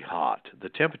unbearably hot. The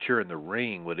temperature in the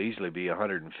ring would easily be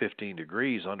 115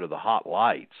 degrees under the hot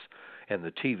lights and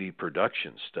the TV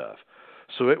production stuff.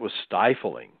 So it was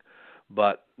stifling.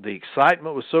 But the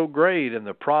excitement was so great and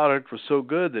the product was so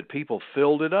good that people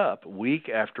filled it up week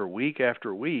after week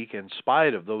after week in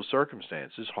spite of those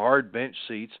circumstances. Hard bench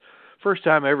seats. First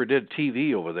time I ever did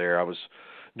TV over there, I was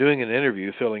doing an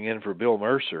interview filling in for Bill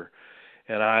Mercer.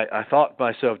 And I thought to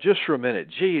myself, just for a minute,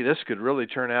 gee, this could really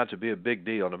turn out to be a big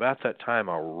deal. And about that time,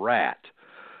 a rat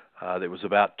that was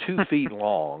about 2 feet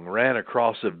long ran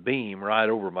across a beam right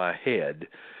over my head.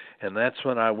 And that's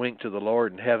when I winked to the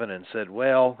Lord in heaven and said,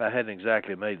 well, I hadn't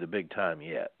exactly made the big time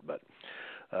yet. But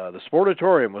the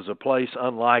Sportatorium was a place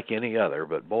unlike any other,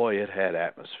 but boy, it had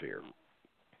atmosphere.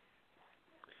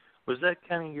 Was that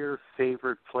kind of your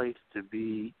favorite place to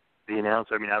be the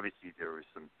announcer? I mean, obviously there were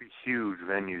some huge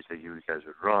venues that you guys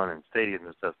would run and stadiums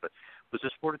and stuff, but was the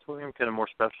Sportatorium kind of more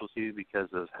special to you because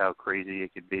of how crazy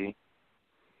it could be?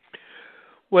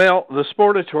 Well, the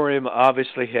Sportatorium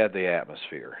obviously had the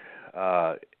atmosphere.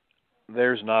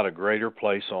 There's not a greater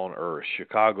place on earth.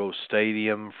 Chicago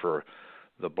Stadium for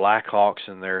the Blackhawks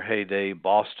in their heyday,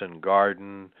 Boston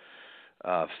Garden,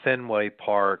 Fenway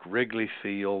Park, Wrigley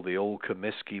Field, the old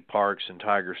Comiskey Parks and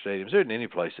Tiger Stadiums. There isn't any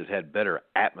place that had better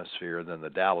atmosphere than the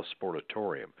Dallas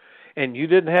Sportatorium. And you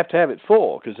didn't have to have it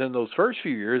full, because in those first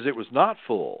few years it was not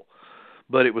full.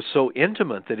 But it was so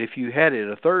intimate that if you had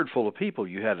it a third full of people,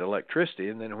 you had electricity.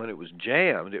 And then when it was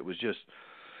jammed, it was just,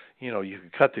 you know, you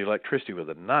could cut the electricity with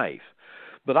a knife.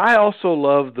 But I also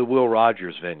loved the Will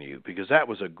Rogers venue, because that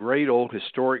was a great old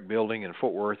historic building in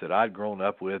Fort Worth that I'd grown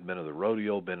up with, been to the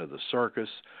rodeo, been to the circus.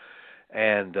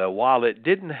 And while it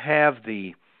didn't have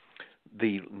the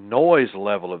noise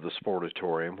level of the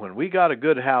Sportatorium, when we got a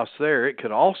good house there, it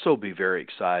could also be very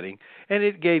exciting, and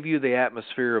it gave you the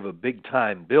atmosphere of a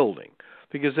big-time building,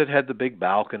 because it had the big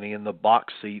balcony and the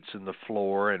box seats and the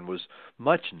floor and was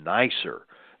much nicer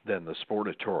than the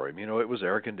Sportatorium. You know, it was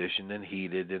air-conditioned and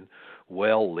heated and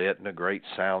well-lit and a great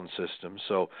sound system.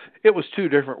 So it was two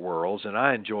different worlds, and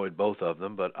I enjoyed both of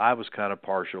them, but I was kind of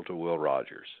partial to Will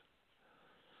Rogers.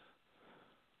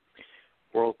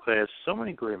 World class, so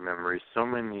many great memories, so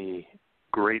many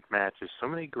great matches, so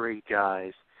many great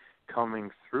guys coming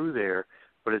through there.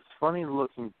 But it's funny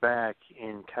looking back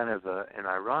in kind of an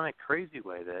ironic, crazy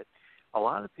way that a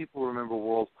lot of people remember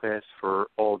world class for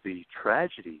all the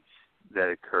tragedies that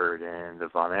occurred, and the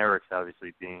Von Erichs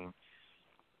obviously being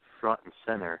front and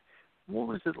center. What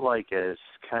was it like as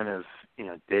kind of, you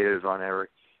know, David Von Erich,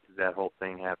 that whole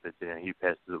thing happened, you know, he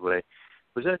passed away.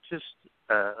 Was that just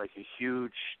like a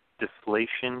huge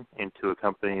deflation into a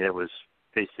company that was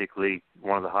basically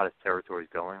one of the hottest territories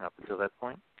going up until that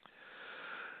point?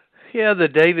 Yeah, the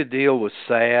David deal was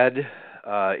sad.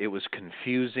 It was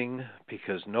confusing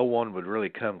because no one would really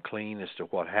come clean as to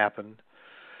what happened.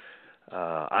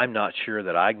 I'm not sure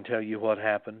that I can tell you what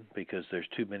happened because there's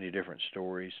too many different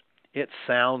stories. It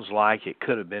sounds like it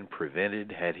could have been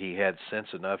prevented had he had sense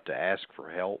enough to ask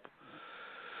for help.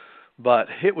 But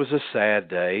it was a sad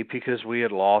day because we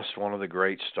had lost one of the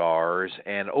great stars,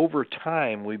 and over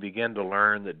time we began to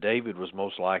learn that David was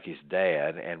most like his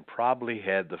dad and probably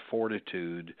had the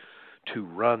fortitude to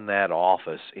run that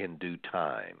office in due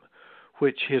time,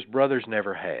 which his brothers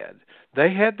never had.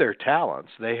 They had their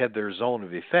talents, they had their zone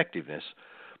of effectiveness,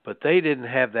 but they didn't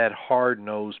have that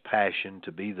hard-nosed passion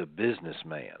to be the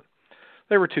businessman.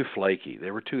 They were too flaky.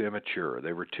 They were too immature.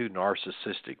 They were too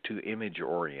narcissistic, too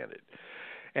image-oriented.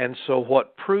 And so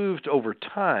what proved over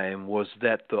time was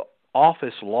that the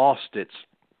office lost its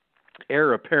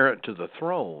heir apparent to the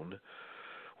throne.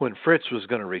 When Fritz was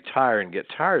going to retire and get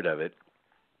tired of it,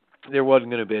 there wasn't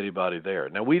going to be anybody there.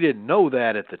 Now, we didn't know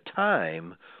that at the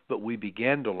time, but we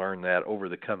began to learn that over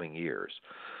the coming years.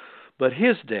 But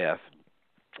his death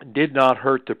did not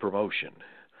hurt the promotion.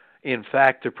 In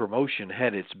fact, the promotion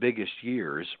had its biggest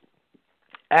years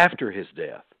after his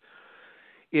death.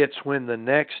 It's when the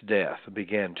next death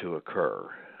began to occur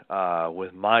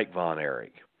with Mike Von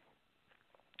Erich.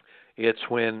 It's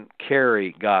when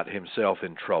Kerry got himself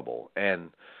in trouble and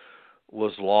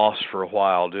was lost for a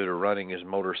while due to running his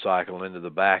motorcycle into the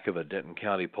back of a Denton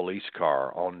County police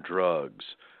car on drugs,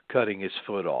 cutting his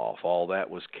foot off. All that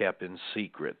was kept in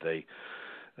secret. They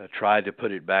tried to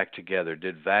put it back together,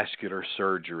 did vascular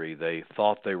surgery. They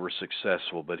thought they were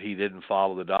successful, but he didn't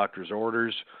follow the doctor's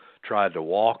orders, tried to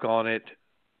walk on it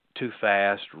too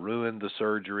fast, ruined the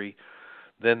surgery.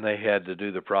 Then they had to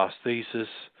do the prosthesis,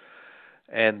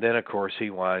 and then, of course, he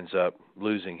winds up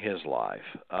losing his life.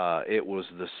 It was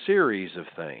the series of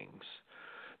things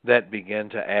that began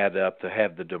to add up to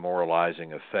have the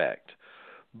demoralizing effect.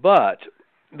 But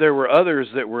there were others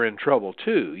that were in trouble,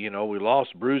 too. You know, we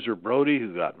lost Bruiser Brody,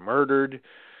 who got murdered.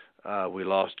 We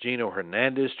lost Gino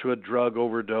Hernandez to a drug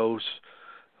overdose.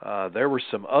 There were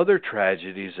some other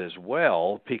tragedies as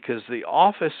well, because the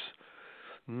office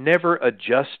never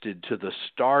adjusted to the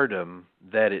stardom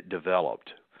that it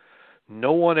developed.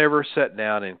 No one ever sat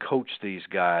down and coached these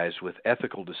guys with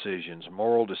ethical decisions,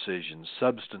 moral decisions,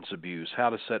 substance abuse, how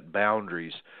to set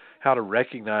boundaries, how to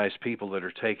recognize people that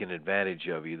are taking advantage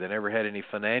of you. They never had any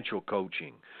financial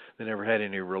coaching. They never had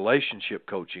any relationship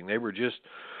coaching. They were just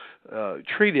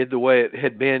treated the way it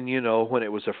had been, you know, when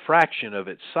it was a fraction of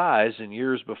its size in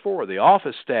years before. The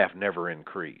office staff never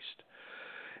increased.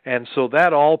 And so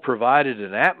that all provided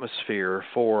an atmosphere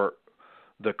for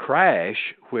the crash,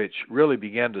 which really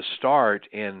began to start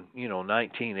in,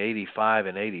 1985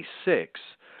 and 86,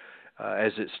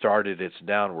 as it started its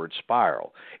downward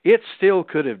spiral. It still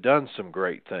could have done some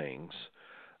great things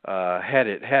had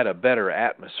it had a better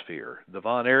atmosphere. The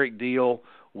Von Erich deal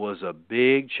was a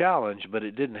big challenge, but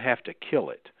it didn't have to kill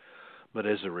it. But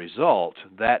as a result,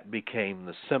 that became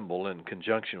the symbol in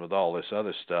conjunction with all this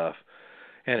other stuff,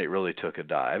 and it really took a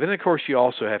dive. And, of course, you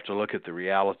also have to look at the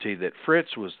reality that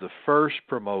Fritz was the first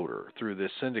promoter through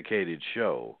this syndicated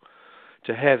show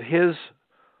to have his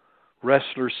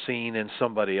wrestlers seen in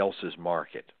somebody else's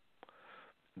market.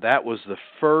 That was the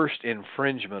first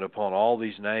infringement upon all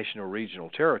these national regional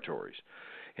territories.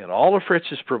 And all of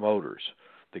Fritz's promoters,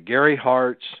 the Gary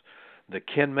Harts, the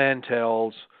Ken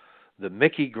Mantells, the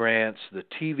Mickey Grants, the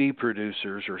TV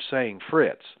producers are saying,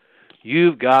 Fritz,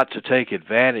 you've got to take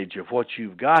advantage of what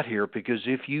you've got here, because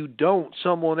if you don't,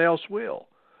 someone else will.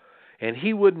 And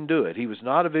he wouldn't do it. He was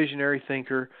not a visionary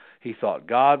thinker. He thought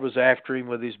God was after him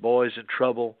with his boys in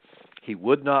trouble. He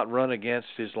would not run against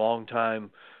his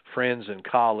longtime friends and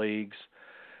colleagues.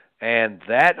 And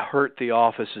that hurt the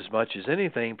office as much as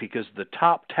anything, because the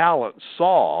top talent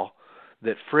saw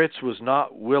that Fritz was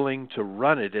not willing to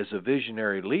run it as a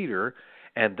visionary leader,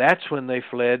 and that's when they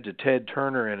fled to Ted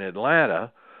Turner in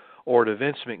Atlanta or to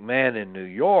Vince McMahon in New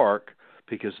York,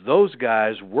 because those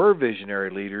guys were visionary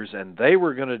leaders and they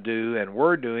were going to do and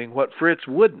were doing what Fritz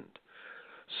wouldn't.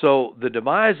 So the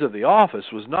demise of the office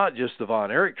was not just the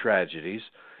Von Erich tragedies,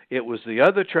 it was the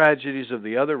other tragedies of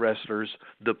the other wrestlers,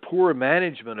 the poor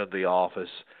management of the office,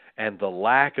 and the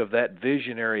lack of that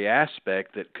visionary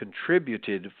aspect that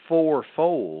contributed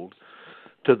fourfold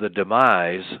to the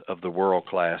demise of the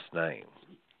world-class name.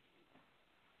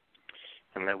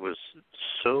 And that was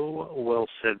so well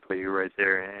said by you right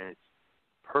there, and it's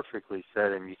perfectly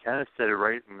said, and you kind of said it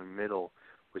right in the middle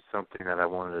with something that I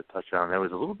wanted to touch on. There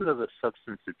was a little bit of a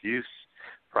substance abuse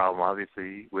problem,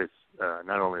 obviously, with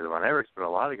not only the Von Erichs, but a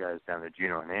lot of guys down there.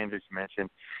 Gino Hernandez, you mentioned.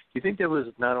 Do you think there was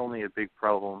not only a big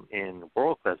problem in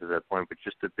world class at that point, but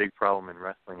just a big problem in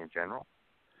wrestling in general?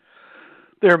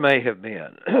 There may have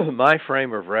been. My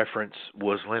frame of reference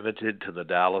was limited to the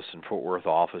Dallas and Fort Worth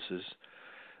offices.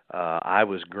 I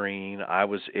was green. I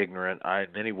was ignorant. I,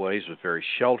 in many ways, was very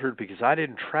sheltered because I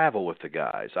didn't travel with the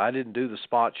guys. I didn't do the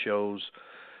spot shows.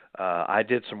 I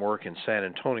did some work in San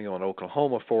Antonio and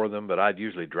Oklahoma for them, but I'd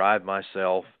usually drive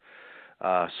myself.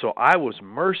 So I was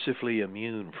mercifully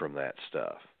immune from that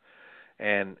stuff.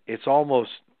 And it's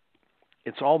almost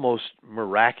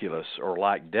miraculous or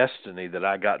like destiny that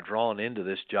I got drawn into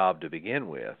this job to begin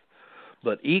with.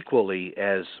 But equally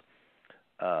as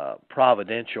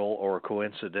providential or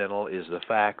coincidental is the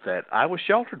fact that I was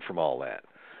sheltered from all that.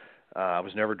 I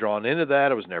was never drawn into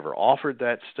that. I was never offered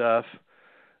that stuff.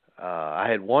 I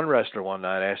had one wrestler one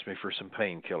night ask me for some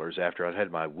painkillers after I'd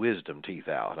had my wisdom teeth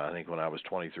out, I think when I was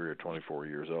 23 or 24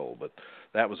 years old. But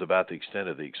that was about the extent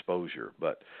of the exposure.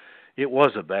 But it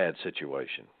was a bad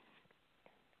situation.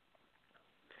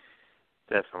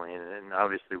 Definitely. And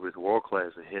obviously with World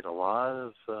Class, it hit a lot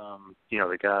of,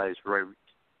 the guys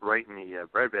right in the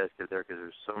breadbasket there, because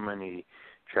there's so many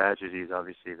tragedies,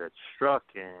 obviously, that struck.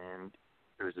 And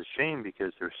it was a shame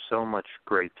because there's so much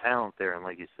great talent there. And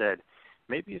like you said,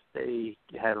 maybe if they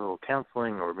had a little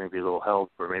counseling or maybe a little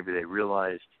help, or maybe they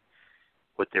realized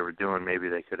what they were doing, maybe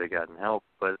they could have gotten help.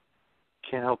 But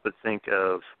can't help but think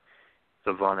of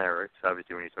the Von Erichs,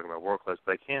 obviously when you're talking about World Class,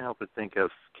 but I can't help but think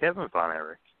of Kevin Von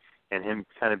Erich and him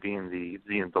kind of being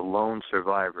the lone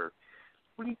survivor.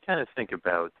 What do you kind of think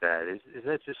about that? Is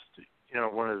that just,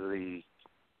 one of the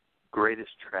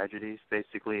greatest tragedies,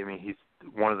 basically? I mean, he's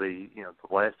one of the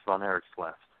last Von Erichs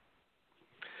left.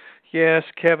 Yes,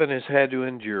 Kevin has had to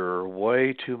endure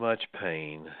way too much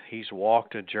pain. He's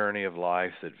walked a journey of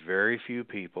life that very few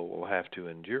people will have to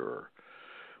endure.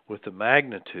 With the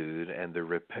magnitude and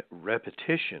the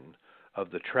repetition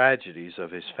of the tragedies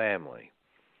of his family.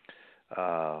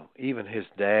 Even his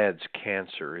dad's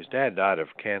cancer, his dad died of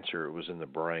cancer, it was in the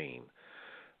brain,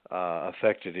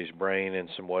 affected his brain in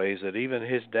some ways that even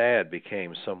his dad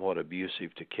became somewhat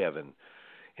abusive to Kevin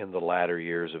in the latter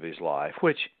years of his life,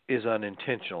 which is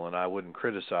unintentional, and I wouldn't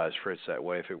criticize Fritz that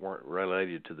way if it weren't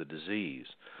related to the disease.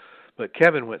 But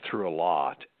Kevin went through a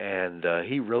lot, and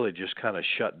he really just kind of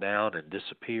shut down and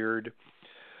disappeared.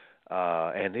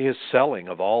 And his selling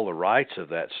of all the rights of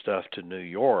that stuff to New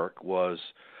York was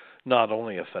not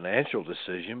only a financial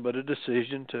decision, but a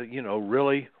decision to,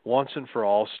 really once and for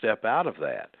all step out of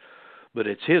that. But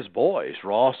it's his boys,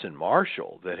 Ross and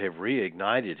Marshall, that have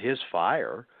reignited his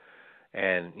fire.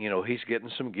 And, he's getting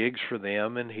some gigs for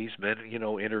them, and he's been,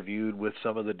 interviewed with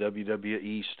some of the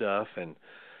WWE stuff. And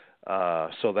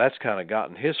so that's kind of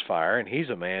gotten his fire. And he's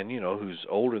a man, who's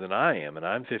older than I am, and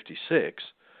I'm 56.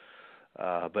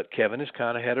 But Kevin has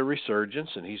kind of had a resurgence,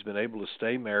 and he's been able to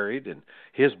stay married, and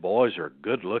his boys are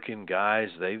good-looking guys.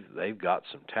 They've got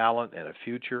some talent and a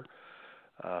future.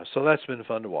 So that's been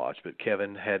fun to watch, but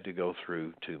Kevin had to go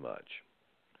through too much.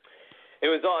 It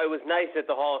was nice at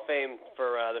the Hall of Fame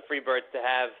for the Freebirds to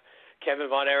have Kevin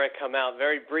Von Erich come out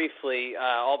very briefly,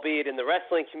 albeit in the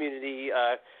wrestling community,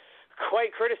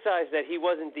 quite criticized that he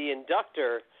wasn't the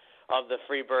inductor of the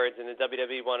Freebirds, and the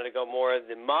WWE wanted to go more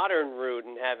the modern route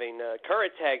and having a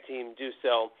current tag team do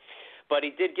so. But he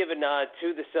did give a nod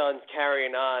to the Sons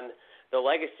carrying on the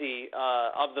legacy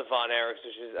of the Von Erichs,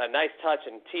 which is a nice touch,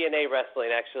 and TNA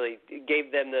Wrestling actually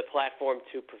gave them the platform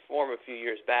to perform a few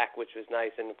years back, which was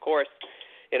nice. And, of course,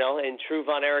 in true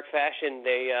Von Erich fashion,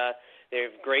 they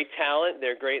have great talent,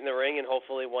 they're great in the ring, and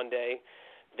hopefully one day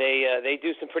they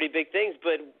do some pretty big things.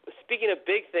 But speaking of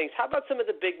big things, how about some of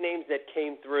the big names that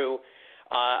came through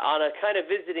on a kind of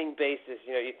visiting basis?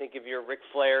 You think of your Ric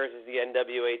Flairs as the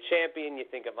NWA champion, you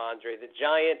think of Andre the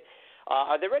Giant.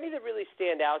 Are there any that really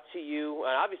stand out to you?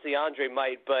 Obviously Andre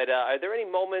might, but are there any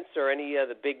moments or any of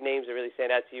the big names that really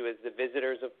stand out to you as the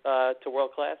visitors to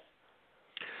World Class?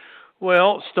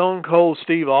 Well, Stone Cold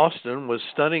Steve Austin was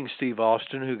Stunning Steve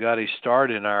Austin, who got his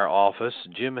start in our office.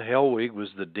 Jim Hellwig was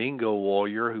the Dingo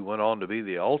Warrior, who went on to be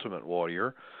the Ultimate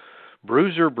Warrior.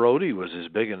 Bruiser Brody was as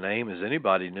big a name as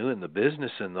anybody knew in the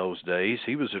business in those days.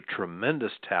 He was a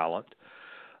tremendous talent.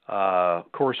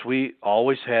 Of course, we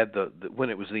always had when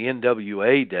it was the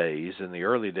NWA days, in the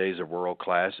early days of World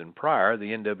Class and prior,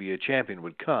 the NWA champion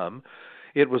would come.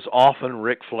 It was often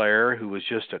Ric Flair, who was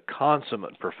just a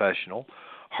consummate professional.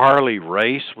 Harley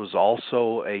Race was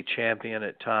also a champion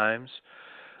at times.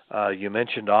 You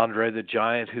mentioned Andre the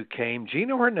Giant, who came.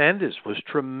 Gino Hernandez was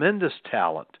tremendous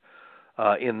talent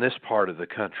in this part of the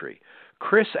country.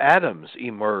 Chris Adams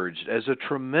emerged as a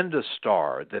tremendous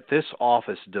star that this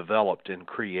office developed and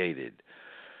created.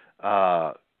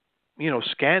 Skandor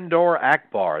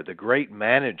Akbar, the great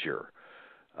manager,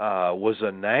 was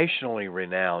a nationally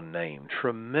renowned name,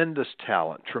 tremendous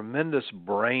talent, tremendous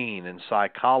brain and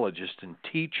psychologist and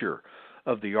teacher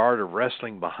of the art of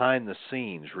wrestling behind the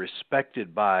scenes,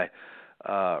 respected by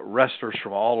wrestlers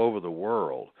from all over the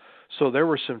world. So there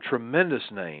were some tremendous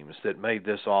names that made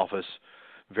this office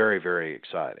very, very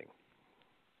exciting.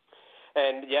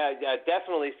 And,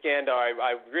 definitely Skandor.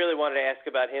 I really wanted to ask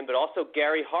about him, but also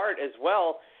Gary Hart as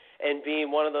well. and being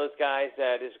one of those guys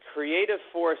that is creative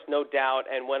force, no doubt,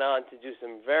 and went on to do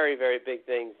some very, very big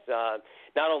things,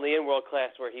 not only in World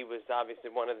Class, where he was obviously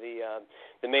one of the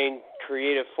main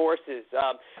creative forces,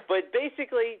 but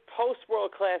basically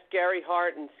post-World Class, Gary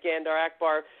Hart and Skandar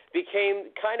Akbar became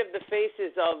kind of the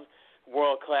faces of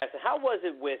World Class. How was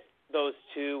it with those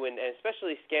two, and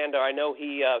especially Skandar? I know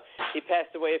he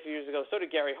passed away a few years ago, so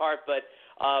did Gary Hart, but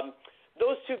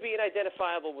those two being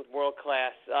identifiable with World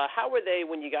Class, how were they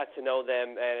when you got to know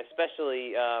them? And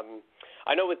especially,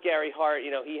 I know with Gary Hart,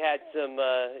 he had some,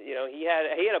 he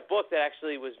had a book that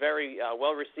actually was very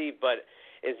well received, but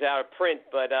is out of print.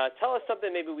 But tell us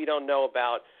something maybe we don't know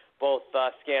about both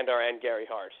Skandar and Gary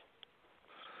Hart.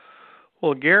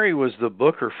 Well, Gary was the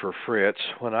booker for Fritz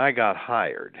when I got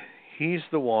hired. He's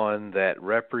the one that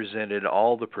represented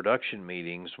all the production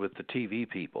meetings with the TV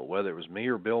people, whether it was me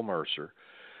or Bill Mercer.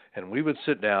 And we would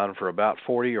sit down for about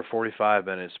 40 or 45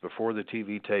 minutes before the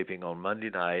TV taping on Monday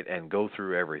night and go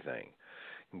through everything.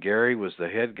 Gary was the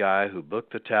head guy who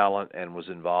booked the talent and was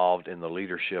involved in the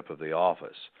leadership of the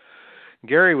office.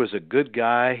 Gary was a good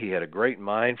guy. He had a great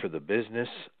mind for the business.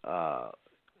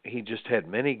 He just had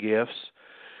many gifts.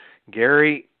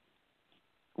 Gary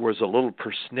was a little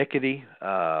persnickety.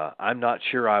 I'm not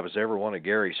sure I was ever one of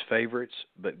Gary's favorites,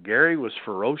 but Gary was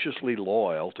ferociously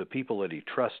loyal to people that he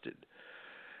trusted.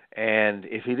 And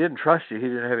if he didn't trust you, he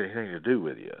didn't have anything to do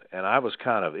with you. And I was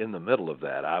kind of in the middle of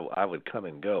that. I would come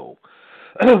and go.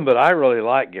 But I really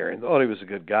liked Gary and thought he was a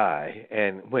good guy.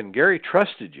 And when Gary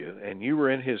trusted you and you were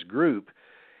in his group,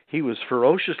 he was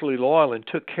ferociously loyal and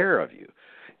took care of you.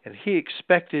 And he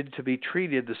expected to be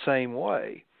treated the same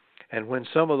way. And when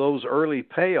some of those early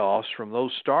payoffs from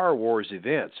those Star Wars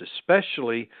events,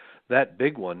 especially that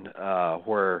big one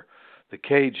where the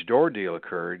cage door deal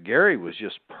occurred, Gary was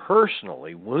just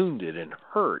personally wounded and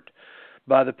hurt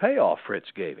by the payoff Fritz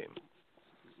gave him.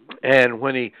 And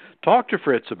when he talked to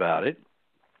Fritz about it,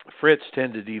 Fritz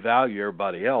tended to devalue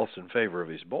everybody else in favor of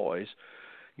his boys.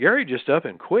 Gary just up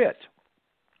and quit.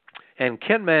 And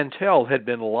Ken Mantell had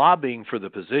been lobbying for the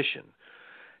position,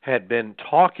 had been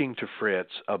talking to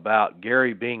Fritz about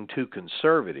Gary being too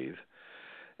conservative,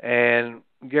 and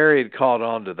Gary had caught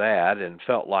on to that and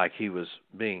felt like he was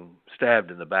being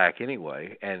stabbed in the back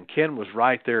anyway, and Ken was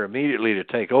right there immediately to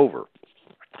take over.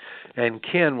 And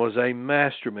Ken was a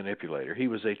master manipulator. He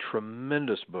was a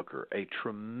tremendous booker, a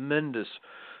tremendous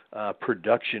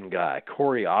production guy,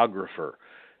 choreographer,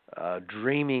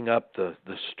 dreaming up the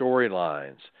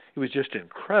storylines. He was just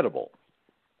incredible.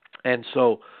 And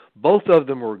so both of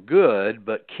them were good,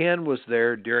 but Ken was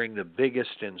there during the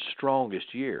biggest and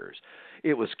strongest years.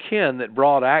 It was Ken that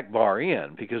brought Akbar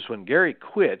in, because when Gary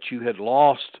quit, you had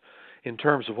lost, in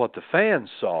terms of what the fans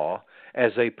saw,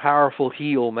 as a powerful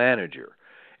heel manager.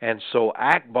 And so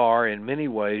Akbar, in many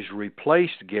ways,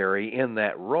 replaced Gary in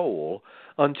that role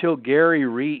until Gary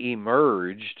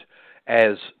re-emerged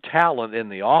as talent in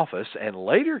the office and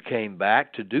later came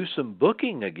back to do some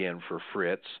booking again for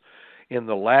Fritz in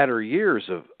the latter years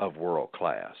of World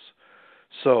Class.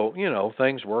 So,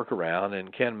 things work around,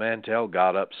 and Ken Mantell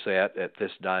got upset at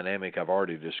this dynamic I've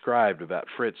already described about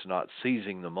Fritz not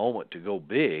seizing the moment to go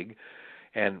big,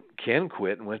 and Ken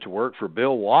quit and went to work for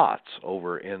Bill Watts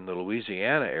over in the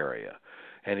Louisiana area,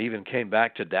 and even came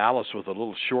back to Dallas with a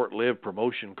little short-lived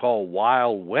promotion called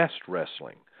Wild West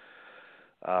Wrestling.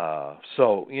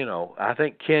 So, I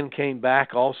think Ken came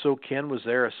back also. Ken was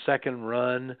there a second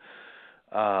run,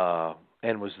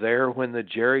 and was there when the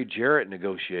Jerry Jarrett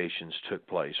negotiations took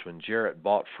place, when Jarrett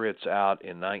bought Fritz out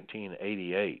in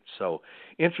 1988. So,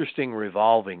 interesting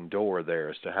revolving door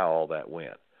there as to how all that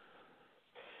went.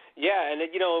 Yeah, and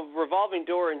revolving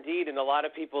door indeed, and a lot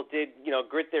of people did,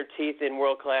 grit their teeth in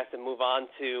World Class and move on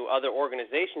to other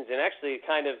organizations, and actually it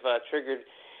kind of triggered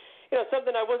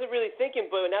something I wasn't really thinking,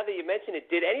 but now that you mention it,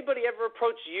 did anybody ever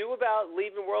approach you about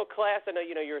leaving World Class? I know,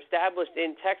 you're established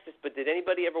in Texas, but did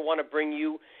anybody ever want to bring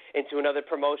you into another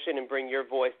promotion and bring your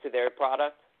voice to their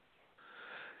product?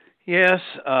 Yes,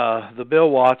 the Bill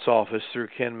Watts office through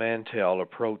Ken Mantell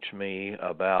approached me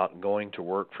about going to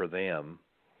work for them.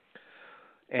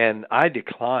 And I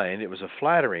declined. It was a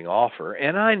flattering offer,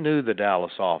 and I knew the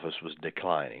Dallas office was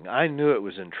declining. I knew it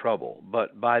was in trouble,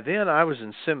 but by then I was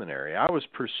in seminary. I was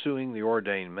pursuing the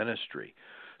ordained ministry,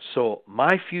 so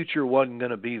my future wasn't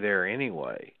going to be there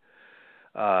anyway.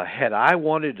 Had I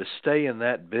wanted to stay in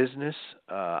that business,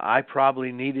 I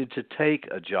probably needed to take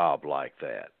a job like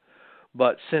that.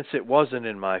 But since it wasn't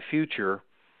in my future,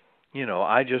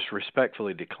 I just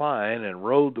respectfully declined and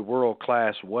rode the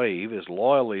world-class wave as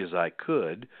loyally as I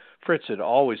could. Fritz had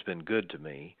always been good to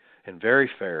me and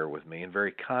very fair with me and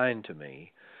very kind to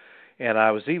me. And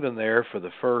I was even there for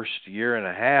the first year and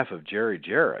a half of Jerry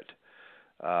Jarrett,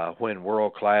 when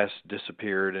World Class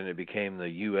disappeared and it became the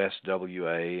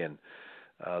USWA, and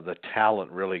the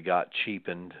talent really got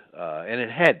cheapened, and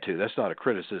it had to. That's not a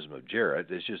criticism of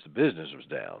Jarrett. It's just the business was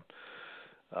down.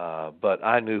 But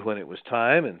I knew when it was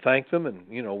time and thanked them and,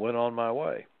 went on my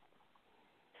way.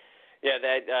 Yeah,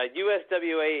 that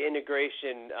USWA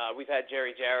integration, we've had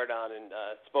Jerry Jarrett on and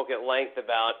spoke at length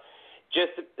about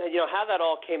just, how that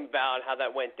all came about, how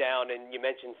that went down. And you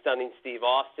mentioned Stunning Steve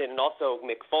Austin, and also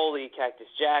Mick Foley, Cactus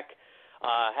Jack,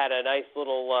 had a nice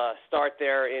little start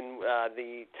there in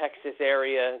the Texas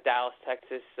area, Dallas,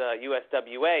 Texas,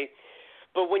 USWA.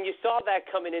 But when you saw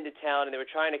that coming into town and they were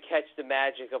trying to catch the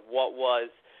magic of what was,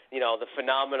 the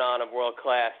phenomenon of World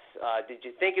Class, did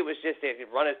you think it was just it had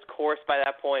run its course by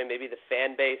that point? Maybe the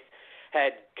fan base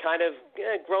had kind of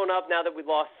grown up now that we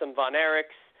lost some Von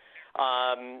Erichs.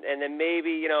 And then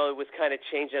maybe, it was kind of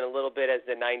changing a little bit as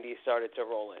the 90s started to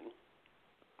roll in.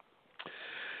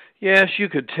 Yes, you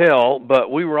could tell,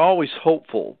 but we were always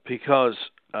hopeful because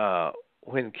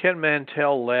when Ken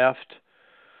Mantell left,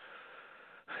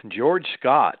 George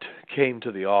Scott came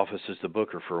to the office as the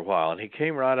booker for a while, and he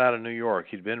came right out of New York.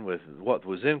 He'd been with what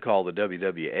was then called the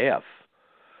WWF.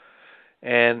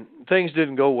 And things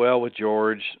didn't go well with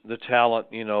George. The talent,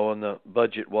 and the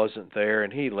budget wasn't there,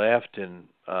 and he left, and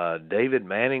David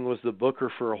Manning was the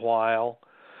booker for a while.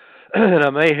 And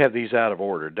I may have these out of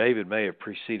order. David may have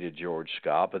preceded George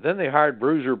Scott, but then they hired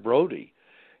Bruiser Brody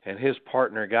and his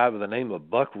partner, a guy by the name of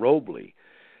Buck Robley.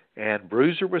 And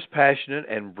Bruiser was passionate,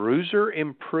 and Bruiser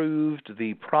improved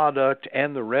the product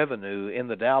and the revenue in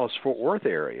the Dallas-Fort Worth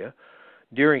area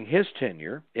during his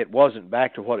tenure. It wasn't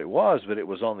back to what it was, but it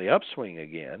was on the upswing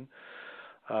again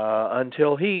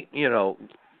until he,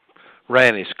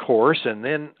 ran his course. And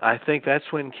then I think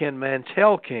that's when Ken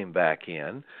Mantell came back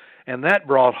in, and that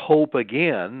brought hope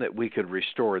again that we could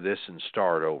restore this and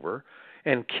start over.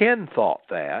 And Ken thought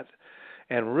that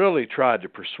and really tried to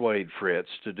persuade Fritz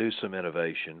to do some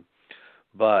innovation.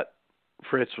 But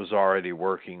Fritz was already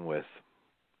working with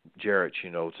Jarrett,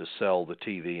 to sell the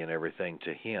TV and everything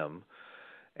to him.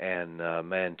 And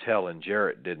Mantell and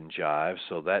Jarrett didn't jive,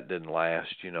 so that didn't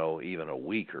last, even a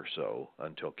week or so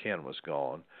until Ken was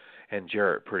gone. And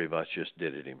Jarrett pretty much just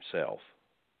did it himself.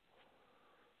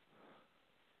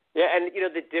 Yeah, and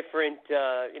the different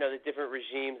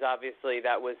regimes. Obviously,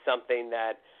 that was something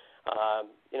that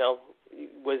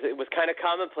was kind of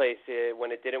commonplace.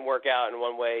 When it didn't work out in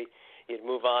one way, you'd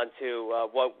move on to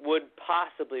what would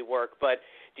possibly work. But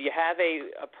do you have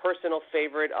a personal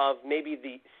favorite of maybe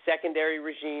the secondary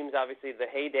regimes? Obviously, the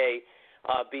heyday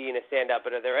being a standout.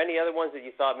 But are there any other ones that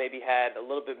you thought maybe had a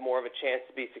little bit more of a chance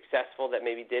to be successful that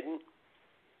maybe didn't?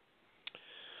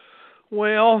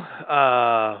 Well,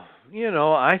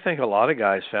 I think a lot of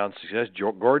guys found success.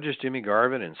 Gorgeous Jimmy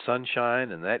Garvin and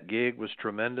Sunshine, and that gig was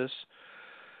tremendous.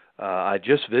 I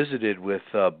just visited with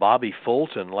Bobby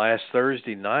Fulton last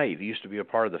Thursday night. He used to be a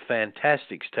part of the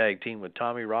Fantastics tag team with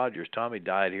Tommy Rogers. Tommy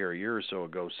died here a year or so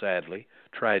ago, sadly,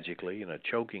 tragically, in a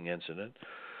choking incident.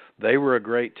 They were a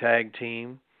great tag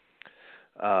team.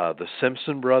 The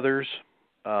Simpson brothers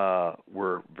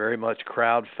were very much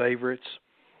crowd favorites.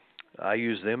 I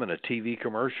used them in a TV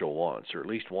commercial once, or at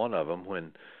least one of them,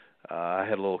 when I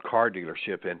had a little car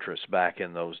dealership interest back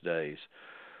in those days.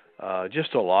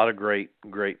 Just a lot of great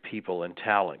people and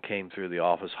talent came through the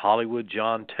office. Hollywood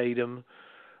John Tatum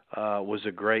was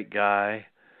a great guy.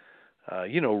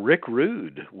 Rick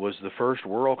Rude was the first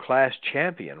world-class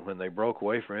champion when they broke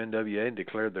away from NWA and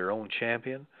declared their own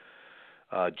champion.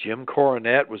 Jim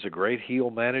Cornette was a great heel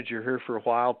manager here for a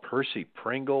while. Percy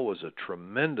Pringle was a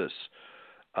tremendous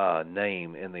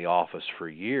name in the office for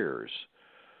years.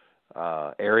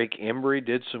 Eric Embry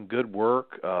did some good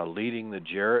work leading the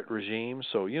Jarrett regime.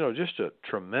 So, just a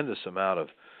tremendous amount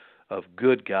of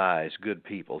good guys, good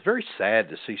people. It's very sad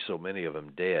to see so many of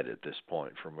them dead at this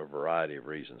point from a variety of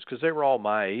reasons, because they were all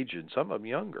my age and some of them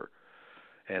younger,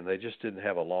 and they just didn't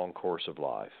have a long course of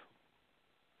life.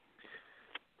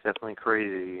 Definitely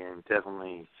crazy and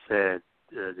definitely sad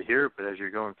to hear, but as you're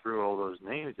going through all those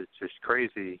names, it's just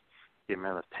crazy the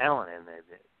amount of talent and the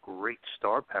great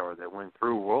star power that went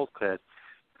through World Class.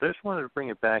 But I just wanted to bring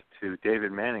it back to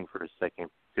David Manning for a second,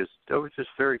 because I was just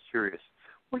very curious.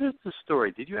 What is the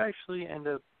story? Did you actually end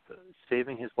up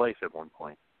saving his life at one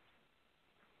point?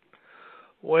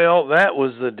 Well, that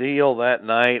was the deal that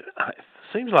night. It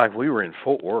seems like we were in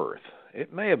Fort Worth.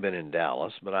 It may have been in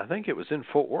Dallas, but I think it was in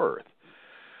Fort Worth,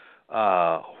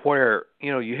 where,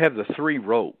 you have the three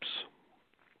ropes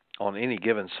on any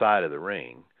given side of the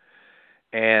ring.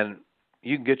 And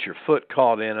you can get your foot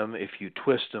caught in them if you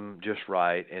twist them just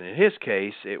right. And in his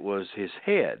case, it was his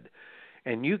head.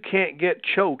 And you can't get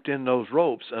choked in those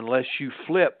ropes unless you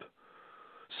flip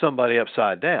somebody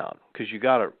upside down, because you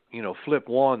got to, flip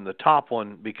one. The top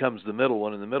one becomes the middle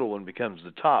one, and the middle one becomes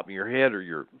the top. Your head or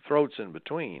your throat's in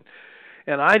between.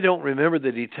 And I don't remember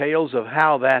the details of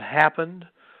how that happened,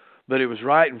 but it was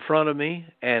right in front of me,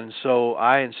 and so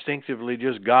I instinctively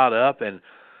just got up, and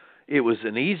it was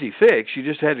an easy fix. You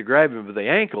just had to grab him by the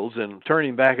ankles and turn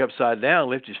him back upside down,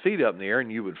 lift his feet up in the air,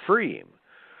 and you would free him.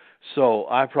 So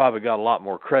I probably got a lot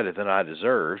more credit than I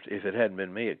deserved. If it hadn't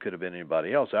been me, it could have been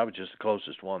anybody else. I was just the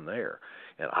closest one there.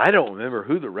 And I don't remember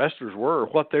who the wrestlers were or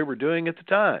what they were doing at the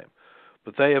time.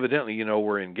 But they evidently,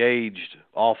 were engaged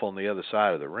off on the other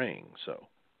side of the ring. So.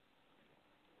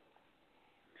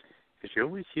 Because you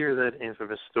always hear that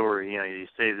infamous story, you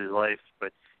saved his life,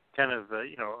 but kind of,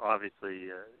 obviously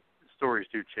stories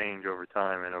do change over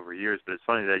time and over years. But it's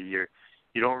funny that you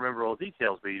don't remember all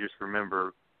details, but you just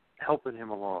remember helping him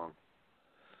along.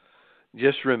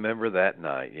 Just remember that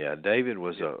night. Yeah, David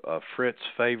was a Fritz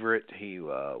favorite. He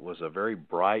was a very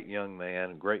bright young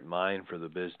man, great mind for the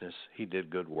business. He did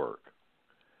good work.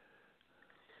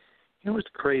 It was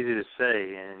crazy to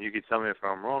say, and you could tell me if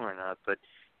I'm wrong or not, but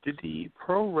did the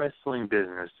pro wrestling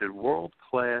business, did World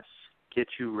Class get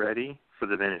you ready for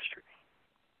the ministry?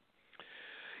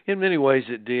 In many ways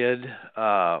it did.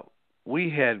 We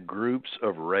had groups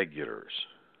of regulars.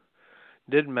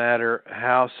 Didn't matter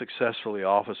how successful the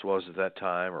office was at that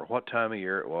time or what time of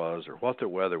year it was or what the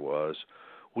weather was.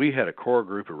 We had a core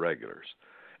group of regulars,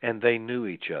 and they knew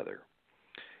each other,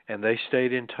 and they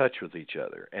stayed in touch with each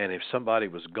other. And if somebody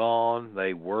was gone,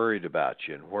 they worried about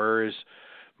you. And where is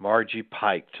Margie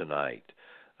Pike tonight?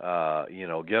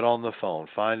 Get on the phone,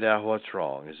 find out what's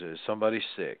wrong. Is somebody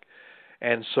sick?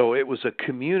 And so it was a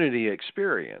community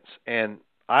experience. And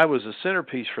I was a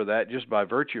centerpiece for that just by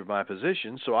virtue of my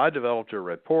position, so I developed a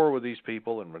rapport with these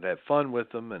people and would have fun with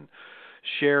them and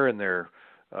share in their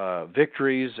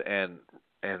victories and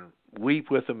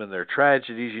weep with them in their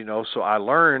tragedies, So I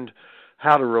learned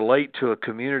how to relate to a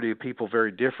community of people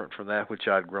very different from that which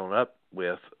I'd grown up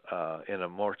with in a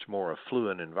much more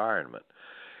affluent environment.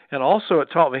 And also it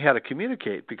taught me how to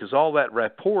communicate, because all that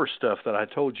rapport stuff that I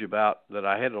told you about that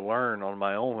I had to learn on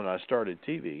my own when I started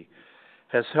TV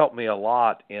has helped me a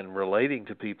lot in relating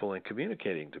to people and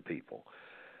communicating to people.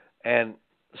 And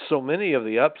so many of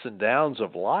the ups and downs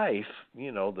of life,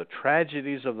 the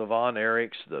tragedies of the Von Erichs,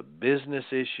 the business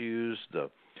issues, the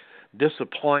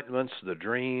disappointments, the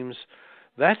dreams,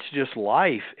 that's just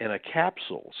life in a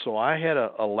capsule. So I had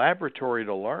a laboratory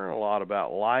to learn a lot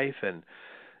about life and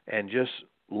just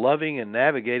loving and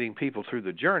navigating people through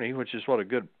the journey, which is what a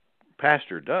good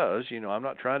pastor does. I'm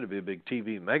not trying to be a big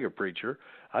TV mega preacher.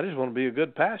 I just want to be a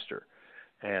good pastor,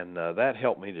 and that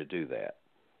helped me to do that.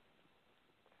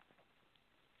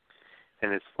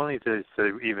 And it's funny to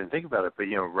even think about it, but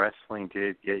wrestling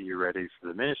did get you ready for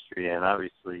the ministry, and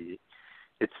obviously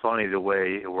it's funny the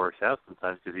way it works out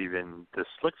sometimes, because even the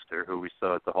Slickster, who we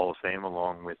saw at the Hall of Fame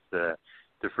along with the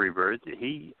Freebirds,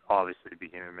 he obviously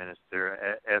became a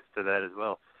minister after that as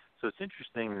well. So it's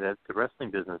interesting that the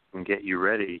wrestling business can get you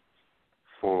ready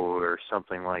for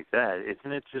something like that.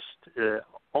 Isn't it just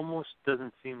almost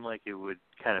doesn't seem like it would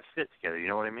kind of fit together, you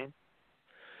know what I mean?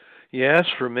 Yes,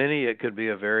 for many it could be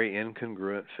a very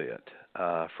incongruent fit.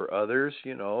 For others,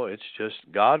 it's just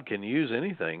God can use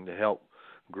anything to help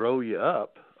grow you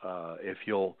up if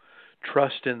you'll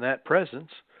trust in that presence.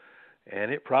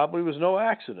 And it probably was no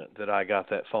accident that I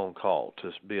got that phone call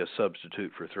to be a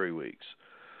substitute for 3 weeks.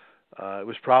 It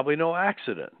was probably no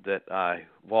accident that I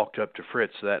walked up to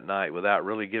Fritz that night without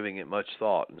really giving it much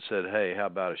thought and said, hey, how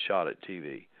about a shot at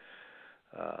TV?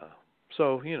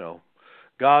 So,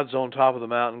 God's on top of the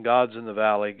mountain, God's in the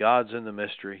valley, God's in the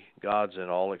mystery, God's in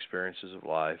all experiences of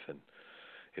life, and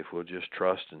if we'll just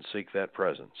trust and seek that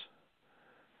presence.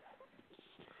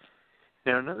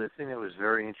 Now, another thing that was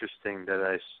very interesting that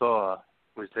I saw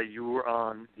was that you were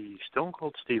on the Stone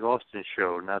Cold Steve Austin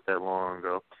show not that long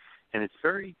ago, and it's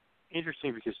very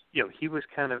interesting because, he was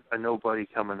kind of a nobody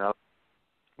coming up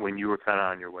when you were kind of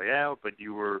on your way out, but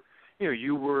you were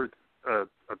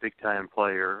a big-time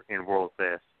player in World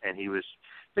Class, and he was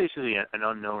basically an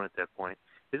unknown at that point.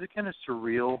 Is it kind of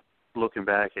surreal looking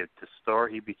back at the star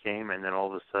he became, and then all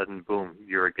of a sudden, boom,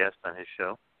 you're a guest on his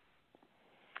show?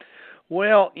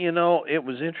 Well, it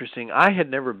was interesting. I had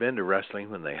never been to wrestling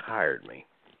when they hired me.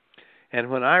 And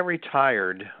when I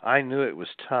retired, I knew it was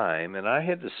time, and I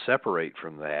had to separate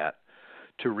from that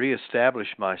to reestablish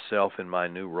myself in my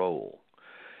new role.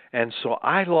 And so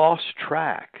I lost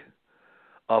track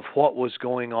of what was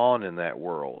going on in that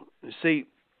world. See,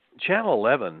 Channel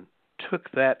 11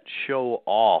 took that show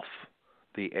off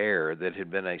the air that had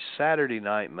been a Saturday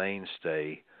night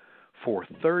mainstay for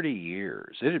 30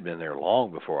 years. It had been there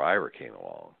long before Ira came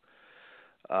along.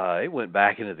 It went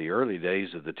back into the early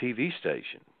days of the TV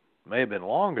station. May have been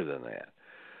longer than that.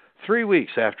 3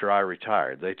 weeks after I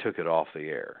retired, they took it off the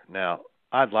air. Now,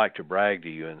 I'd like to brag to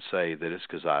you and say that it's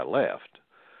because I left.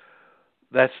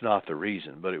 That's not the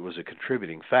reason, but it was a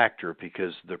contributing factor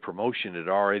because the promotion had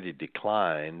already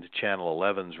declined. Channel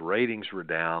 11's ratings were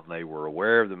down. They were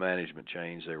aware of the management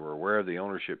change. They were aware of the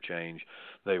ownership change.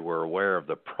 They were aware of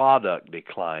the product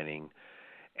declining.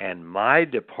 And my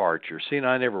departure, see, and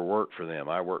I never worked for them.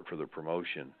 I worked for the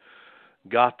promotion,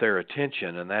 got their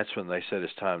attention, and that's when they said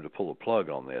it's time to pull the plug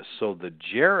on this. So the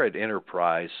Jarrett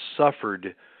enterprise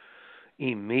suffered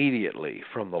immediately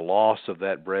from the loss of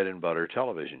that bread and butter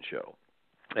television show.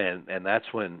 And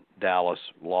that's when Dallas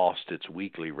lost its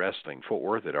weekly wrestling. Fort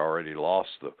Worth had already lost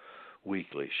the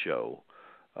weekly show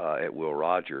at Will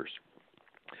Rogers.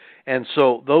 And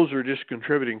so those are just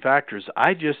contributing factors.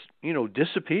 I just,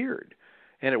 disappeared.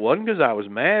 And it wasn't because I was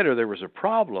mad or there was a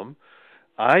problem.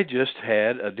 I just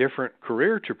had a different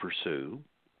career to pursue.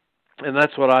 And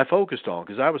that's what I focused on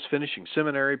because I was finishing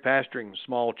seminary, pastoring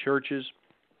small churches,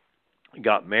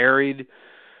 got married,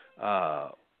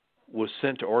 was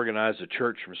sent to organize a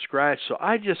church from scratch. So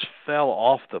I just fell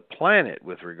off the planet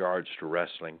with regards to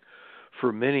wrestling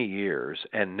for many years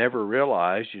and never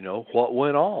realized, what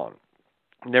went on.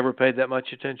 Never paid that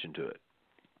much attention to it.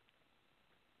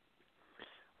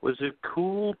 Was it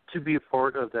cool to be a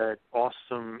part of that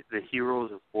awesome The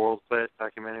Heroes of World Class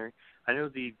documentary? I know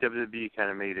the WWE kind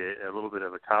of made a little bit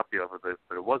of a copy of it,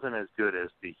 but it wasn't as good as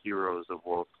The Heroes of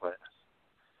World Class.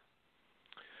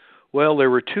 Well, there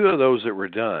were two of those that were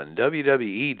done.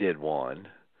 WWE did one,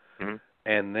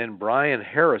 and then Brian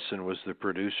Harrison was the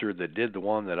producer that did the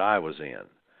one that I was in.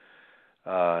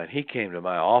 He came to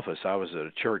my office. I was at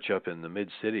a church up in the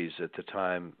mid-cities at the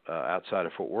time outside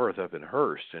of Fort Worth up in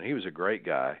Hearst, and he was a great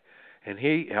guy. And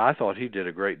I thought he did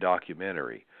a great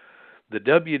documentary. The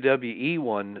WWE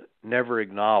one never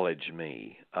acknowledged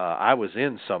me. I was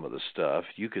in some of the stuff.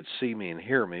 You could see me and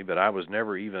hear me, but I was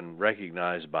never even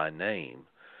recognized by name.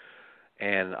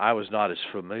 And I was not as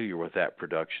familiar with that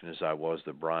production as I was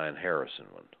the Brian Harrison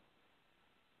one.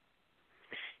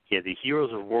 Yeah, the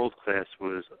Heroes of World Class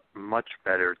was much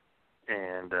better,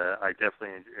 and I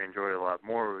definitely enjoyed it a lot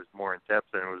more. It was more in depth,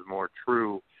 and it was more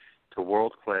true to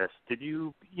World Class. Did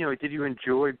you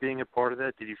enjoy being a part of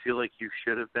that? Did you feel like you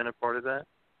should have been a part of that?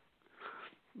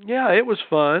 Yeah, it was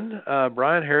fun.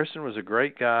 Brian Harrison was a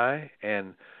great guy, and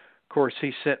of course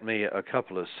he sent me a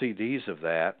couple of CDs of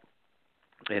that.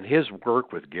 And his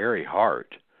work with Gary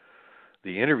Hart,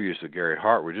 the interviews with Gary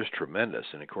Hart were just tremendous.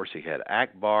 And, of course, he had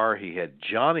Akbar. He had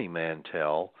Johnny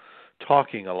Mantell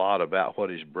talking a lot about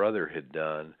what his brother had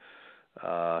done.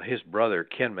 His brother,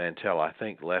 Ken Mantell, I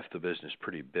think, left the business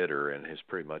pretty bitter and has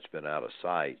pretty much been out of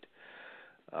sight.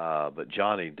 But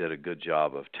Johnny did a good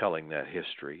job of telling that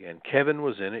history. And Kevin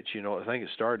was in it. I think it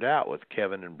started out with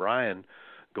Kevin and Brian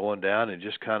going down and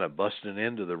just kind of busting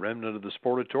into the remnant of the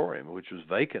Sportatorium, which was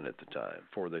vacant at the time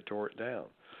before they tore it down.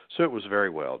 So it was very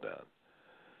well done.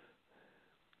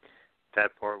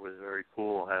 That part was very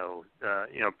cool, how,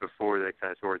 before they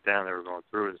kind of tore it down, they were going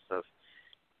through it and stuff.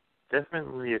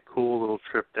 Definitely a cool little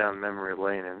trip down memory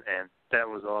lane, and that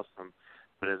was awesome.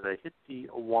 But as I hit the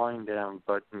wind down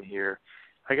button here,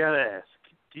 I got to ask,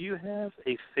 do you have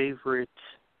a favorite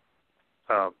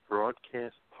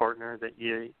broadcast partner that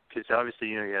because obviously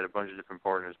you had a bunch of different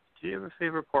partners. Do you have a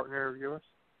favorite partner of yours?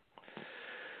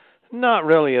 Not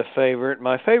really a favorite.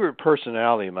 My favorite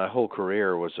personality in my whole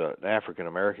career was an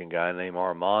African-American guy named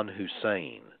Armand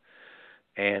Hussein.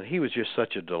 And he was just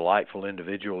such a delightful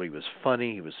individual. He was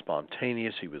funny. He was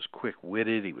spontaneous. He was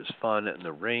quick-witted. He was fun in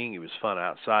the ring. He was fun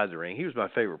outside the ring. He was my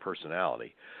favorite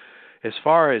personality. As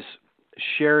far as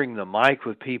sharing the mic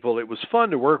with people, it was fun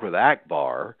to work with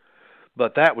Akbar,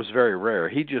 but that was very rare.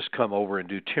 He'd just come over and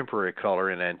do temporary color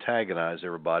and antagonize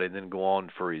everybody and then go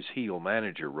on for his heel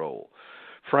manager role.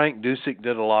 Frank Dusek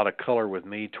did a lot of color with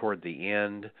me toward the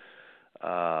end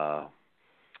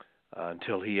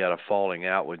until he had a falling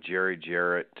out with Jerry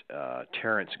Jarrett.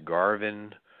 Terrence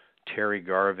Garvin, Terry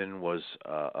Garvin was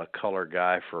a color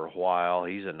guy for a while.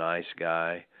 He's a nice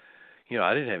guy.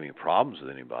 I didn't have any problems with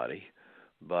anybody,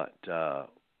 but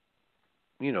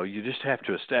you just have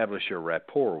to establish a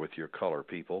rapport with your color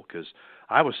people because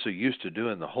I was so used to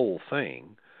doing the whole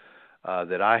thing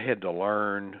that I had to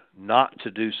learn not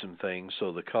to do some things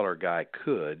so the color guy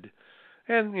could,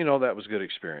 and, that was a good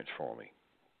experience for me.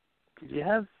 Do you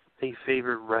have a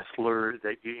favorite wrestler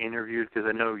that you interviewed? Because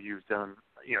I know you've done,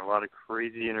 a lot of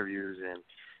crazy interviews and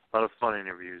a lot of fun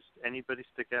interviews. Anybody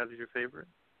stick out as your favorite?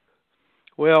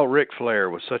 Well, Ric Flair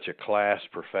was such a class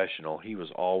professional. He was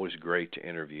always great to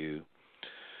interview.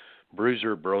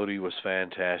 Bruiser Brody was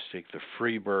fantastic. The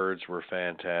Freebirds were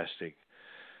fantastic.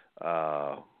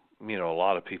 A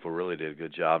lot of people really did a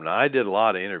good job. Now, I did a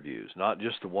lot of interviews, not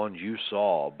just the ones you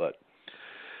saw, but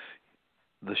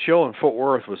the show in Fort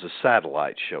Worth was a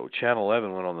satellite show. Channel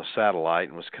 11 went on the satellite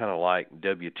and was kind of like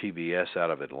WTBS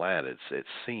out of Atlanta. It's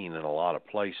seen in a lot of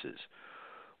places.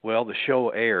 Well, the show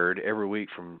aired every week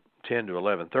from 10 to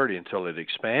 11:30 until it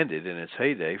expanded in its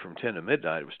heyday from 10 to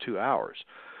midnight. It was 2 hours.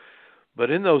 But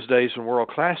in those days when World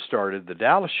Class started, the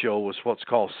Dallas show was what's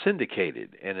called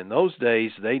syndicated. And in those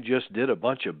days, they just did a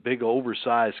bunch of big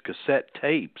oversized cassette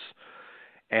tapes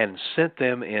and sent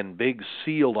them in big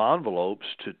sealed envelopes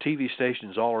to TV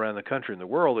stations all around the country and the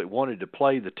world that wanted to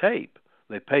play the tape.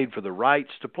 They paid for the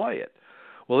rights to play it.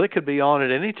 Well, it could be on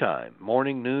at any time,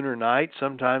 morning, noon, or night,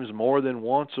 sometimes more than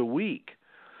once a week.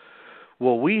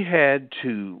 Well, we had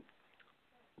to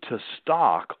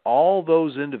stock all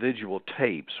those individual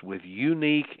tapes with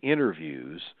unique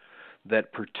interviews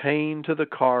that pertain to the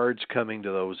cards coming to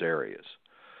those areas.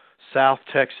 South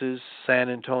Texas, San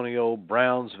Antonio,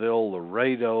 Brownsville,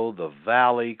 Laredo, the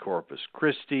Valley, Corpus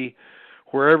Christi,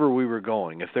 wherever we were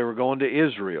going. If they were going to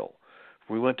Israel, if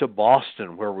we went to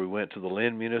Boston, where we went to the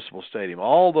Lynn Municipal Stadium,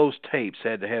 all those tapes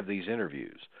had to have these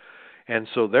interviews. And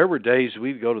so there were days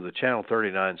we'd go to the Channel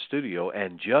 39 studio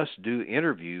and just do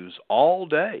interviews all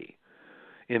day,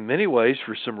 in many ways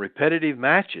for some repetitive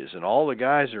matches, and all the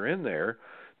guys are in there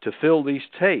to fill these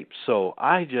tapes. So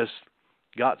I just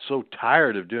got so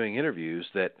tired of doing interviews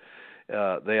that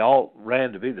they all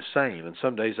ran to be the same. And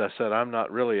some days I said, I'm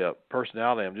not really a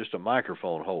personality, I'm just a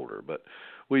microphone holder. But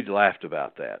we laughed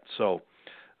about that. So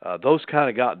those kind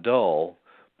of got dull.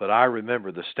 But I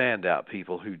remember the standout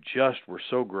people who just were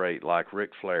so great, like Ric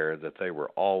Flair, that they were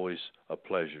always a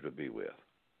pleasure to be with.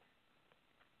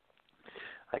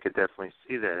 I could definitely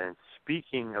see that. And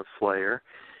speaking of Flair,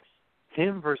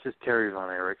 him versus Terry Von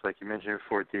Erich, like you mentioned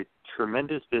before, did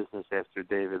tremendous business after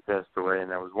David passed away, and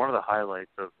that was one of the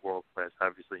highlights of World Class.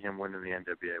 Obviously, him winning the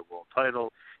NWA World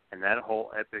Title and that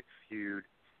whole epic feud.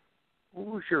 What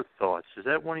was your thoughts? Is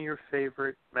that one of your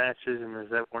favorite matches, and is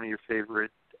that one of your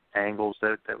favorite angles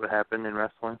that would happen in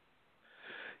wrestling?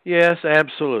 Yes,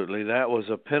 absolutely. That was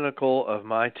a pinnacle of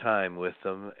my time with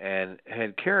them. And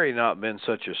had Kerry not been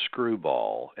such a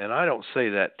screwball, and I don't say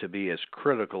that to be as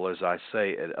critical as I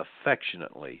say it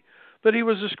affectionately, but he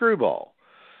was a screwball.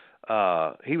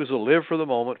 He was a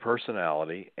live-for-the-moment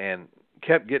personality and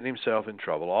kept getting himself in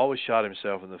trouble, always shot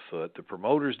himself in the foot. The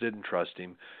promoters didn't trust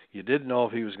him. You didn't know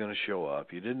if he was going to show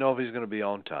up. You didn't know if he was going to be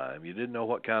on time. You didn't know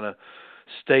what kind of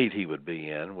state he would be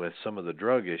in with some of the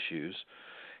drug issues.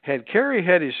 Had Kerry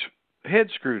had his head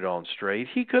screwed on straight,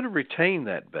 he could have retained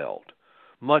that belt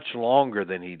much longer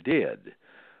than he did.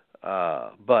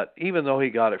 But even though he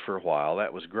got it for a while,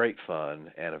 that was great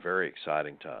fun and a very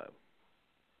exciting time.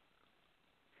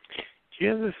 Do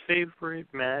you have a favorite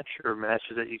match or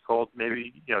matches that you called?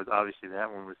 Maybe, obviously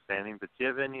that one was standing, but do you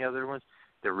have any other ones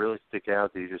that really stick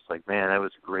out that you're just like, man, that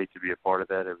was great to be a part of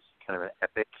that? It was kind of an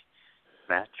epic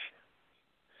match.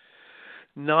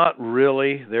 Not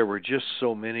really. There were just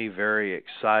so many very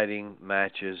exciting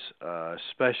matches,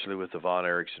 especially with the Von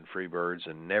Erichs and Freebirds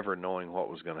and never knowing what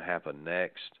was going to happen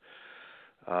next.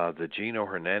 The Gino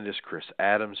Hernandez-Chris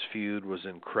Adams feud was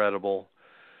incredible.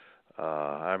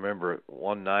 I remember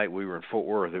one night we were in Fort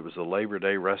Worth. It was the Labor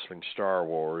Day Wrestling Star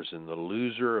Wars, and the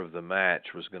loser of the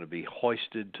match was going to be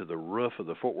hoisted to the roof of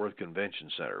the Fort Worth Convention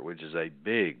Center, which is a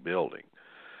big building.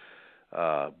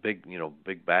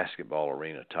 Big basketball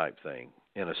arena type thing,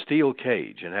 in a steel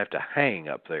cage, and have to hang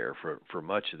up there for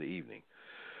much of the evening.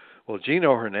 Well,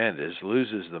 Gino Hernandez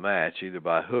loses the match either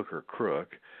by hook or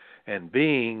crook, and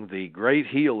being the great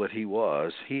heel that he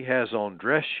was, he has on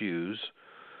dress shoes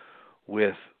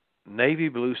with navy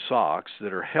blue socks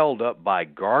that are held up by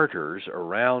garters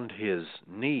around his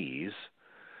knees,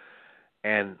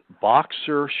 and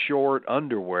boxer short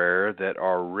underwear that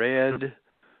are red.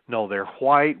 No, they're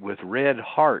white with red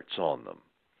hearts on them.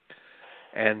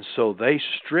 And so they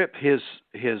strip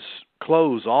his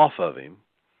clothes off of him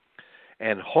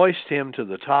and hoist him to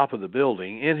the top of the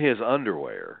building in his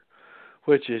underwear,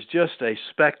 which is just a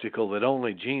spectacle that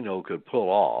only Gino could pull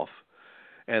off.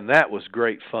 And that was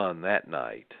great fun that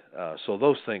night. So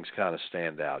those things kind of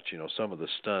stand out, some of the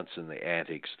stunts and the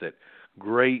antics that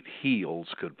great heels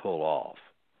could pull off.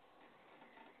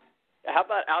 How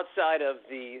about outside of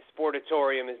the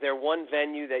Sportatorium? Is there one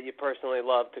venue that you personally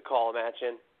love to call a match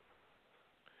in?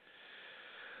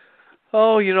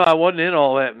 Oh, I wasn't in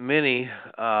all that many.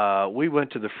 We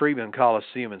went to the Freeman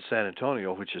Coliseum in San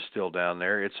Antonio, which is still down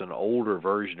there. It's an older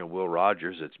version of Will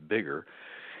Rogers. It's bigger.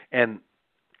 And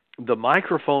the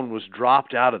microphone was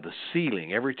dropped out of the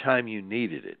ceiling every time you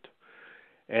needed it.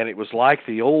 And it was like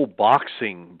the old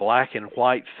boxing black and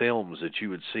white films that you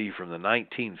would see from the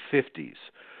 1950s,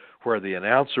 where the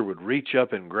announcer would reach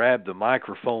up and grab the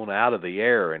microphone out of the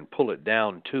air and pull it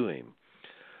down to him.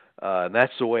 And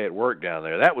that's the way it worked down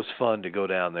there. That was fun to go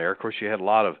down there. Of course, you had a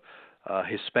lot of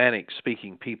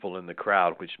Hispanic-speaking people in the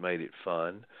crowd, which made it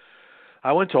fun.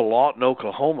 I went to Lawton,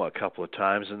 Oklahoma a couple of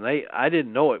times, and I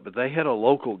didn't know it, but they had a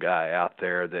local guy out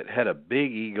there that had a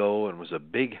big ego and was a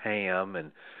big ham,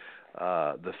 and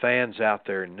the fans out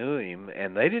there knew him,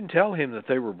 and they didn't tell him that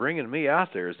they were bringing me out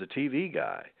there as the TV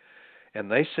guy.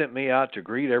 And they sent me out to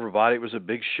greet everybody. It was a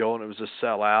big show, and it was a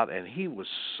sellout, and he was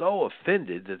so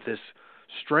offended that this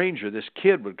stranger, this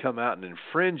kid, would come out and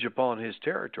infringe upon his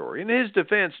territory. In his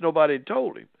defense, nobody had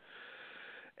told him.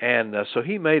 And so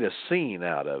he made a scene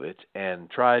out of it and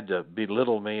tried to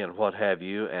belittle me and what have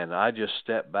you, and I just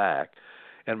stepped back.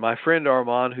 And my friend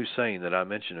Armand Hussein that I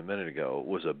mentioned a minute ago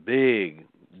was a big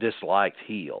disliked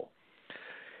heel.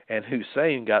 And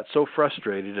Hussein got so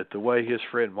frustrated at the way his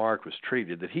friend Mark was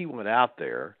treated that he went out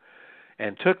there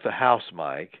and took the house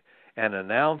mic and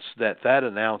announced that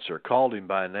announcer called him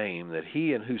by name, that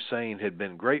he and Hussein had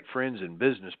been great friends and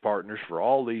business partners for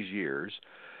all these years,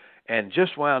 and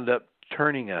just wound up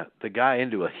turning the guy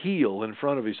into a heel in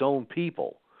front of his own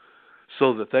people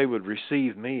so that they would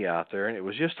receive me out there. And it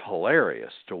was just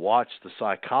hilarious to watch the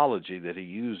psychology that he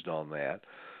used on that.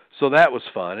 So that was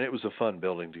fun. It was a fun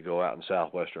building to go out in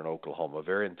southwestern Oklahoma.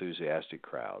 Very enthusiastic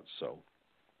crowds. So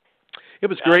it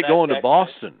was great going to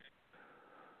Boston.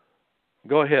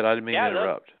 Go ahead. I didn't mean to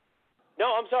interrupt.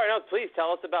 No, I'm sorry. No, please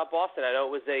tell us about Boston. I know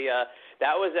it was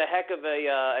that was a heck of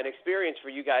an experience for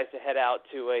you guys to head out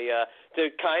to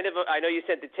I know you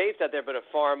sent the tapes out there, but a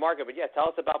foreign market. But yeah, tell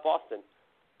us about Boston.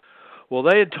 Well,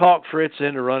 they had talked Fritz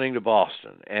into running to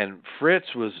Boston, and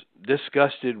Fritz was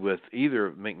disgusted with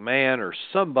either McMahon or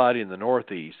somebody in the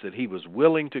Northeast that he was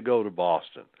willing to go to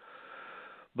Boston.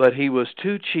 But he was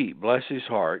too cheap, bless his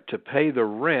heart, to pay the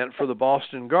rent for the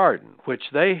Boston Garden, which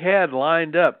they had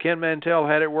lined up. Ken Mantell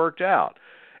had it worked out.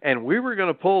 And we were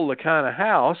going to pull the kind of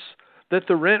house that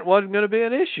the rent wasn't going to be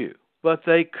an issue. But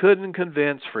they couldn't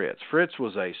convince Fritz. Fritz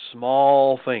was a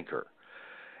small thinker.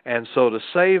 And so to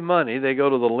save money, they go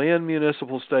to the Lynn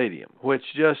Municipal Stadium, which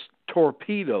just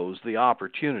torpedoes the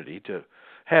opportunity to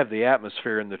have the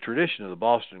atmosphere and the tradition of the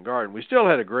Boston Garden. We still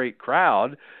had a great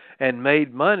crowd and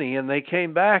made money, and they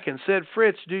came back and said,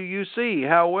 Fritz, do you see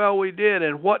how well we did,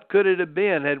 and what could it have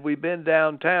been had we been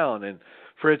downtown? And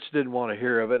Fritz didn't want to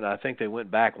hear of it, and I think they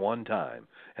went back one time,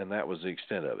 and that was the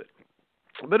extent of it.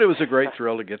 But it was a great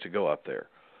thrill to get to go up there.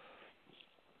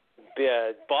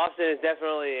 Yeah, Boston is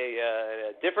definitely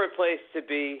a different place to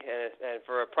be, and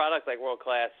for a product like World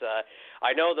Class,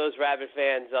 I know those Rabbit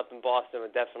fans up in Boston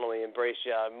would definitely embrace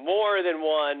you more than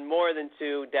one, more than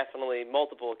two, definitely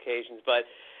multiple occasions. But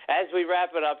as we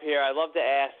wrap it up here, I'd love to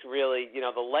ask really,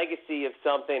 the legacy of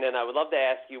something, and I would love to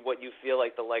ask you what you feel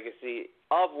like the legacy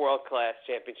of World Class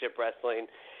Championship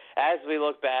Wrestling as we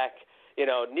look back,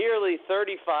 nearly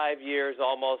 35 years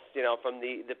almost, from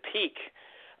the peak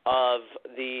of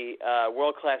the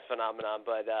world-class phenomenon.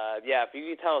 But, if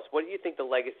you could tell us, what do you think the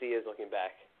legacy is looking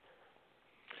back?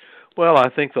 Well, I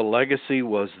think the legacy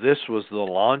was this was the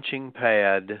launching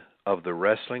pad of the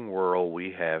wrestling world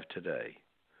we have today.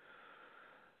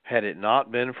 Had it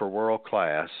not been for World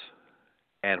Class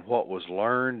and what was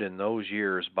learned in those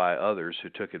years by others who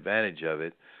took advantage of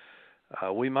it,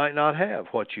 we might not have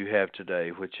what you have today,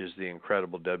 which is the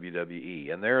incredible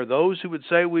WWE. And there are those who would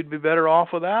say we'd be better off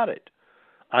without it.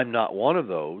 I'm not one of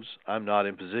those. I'm not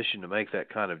in position to make that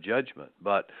kind of judgment.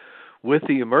 But with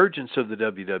the emergence of the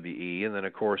WWE, and then,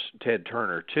 of course, Ted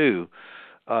Turner, too,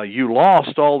 you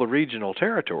lost all the regional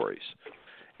territories.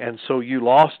 And so you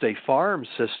lost a farm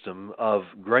system of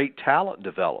great talent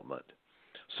development.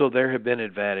 So there have been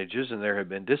advantages and there have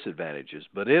been disadvantages.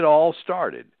 But it all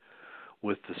started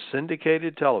with the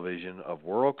syndicated television of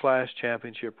World Class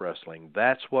Championship Wrestling.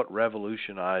 That's what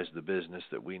revolutionized the business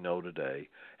that we know today,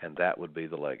 and that would be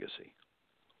the legacy.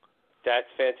 That's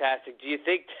fantastic. Do you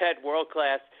think that World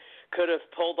Class could have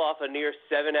pulled off a near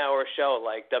 7-hour show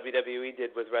like WWE did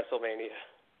with WrestleMania?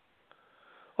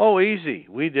 Oh, easy.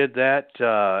 We did that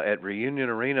at Reunion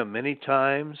Arena many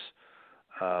times.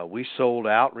 We sold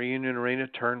out Reunion Arena,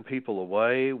 turned people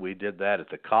away. We did that at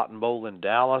the Cotton Bowl in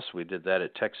Dallas. We did that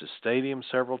at Texas Stadium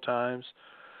several times.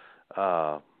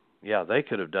 They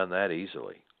could have done that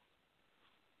easily.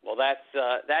 Well, that's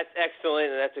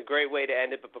excellent, and that's a great way to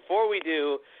end it. But before we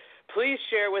do, please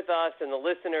share with us and the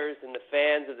listeners and the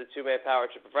fans of the Two-Man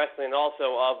Power Trip of Wrestling and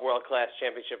also of World Class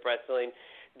Championship Wrestling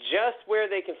just where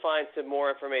they can find some more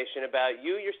information about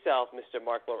you yourself, Mr.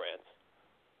 Mark Lowrance.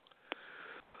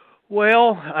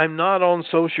 Well, I'm not on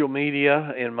social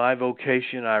media. In my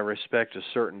vocation, I respect a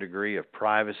certain degree of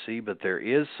privacy, but there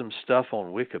is some stuff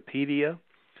on Wikipedia.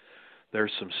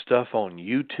 There's some stuff on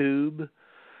YouTube.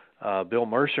 Bill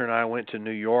Mercer and I went to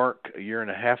New York a year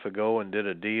and a half ago and did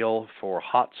a deal for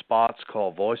hot spots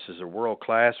called Voices of World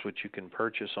Class, which you can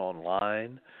purchase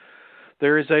online.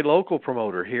 There is a local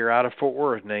promoter here out of Fort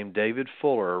Worth named David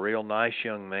Fuller, a real nice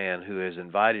young man who has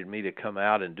invited me to come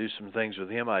out and do some things with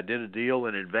him. I did a deal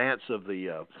in advance of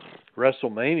the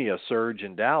WrestleMania surge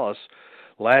in Dallas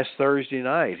last Thursday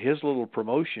night. His little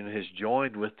promotion has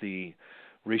joined with the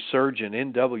resurgent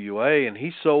NWA, and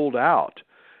he sold out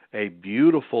a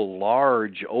beautiful,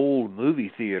 large, old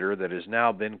movie theater that has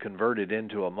now been converted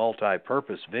into a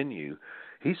multi-purpose venue.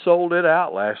 He sold it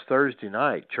out last Thursday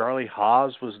night. Charlie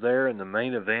Haas was there in the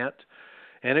main event,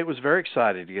 and it was very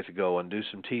exciting to get to go and do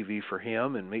some TV for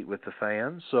him and meet with the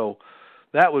fans. So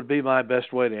that would be my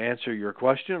best way to answer your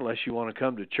question, unless you want to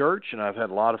come to church, and I've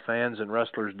had a lot of fans and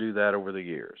wrestlers do that over the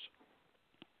years.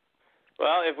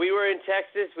 Well, if we were in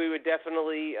Texas, we would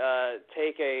definitely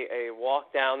take a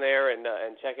walk down there and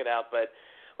check it out. But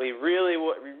we really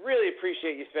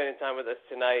appreciate you spending time with us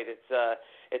tonight.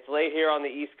 It's late here on the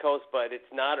East Coast, but it's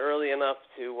not early enough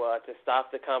to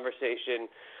stop the conversation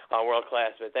on World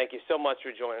Class. But thank you so much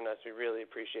for joining us. We really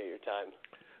appreciate your time.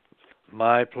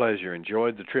 My pleasure.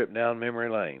 Enjoyed the trip down memory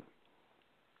lane.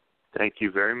 Thank you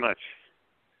very much.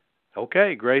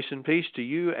 Okay, grace and peace to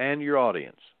you and your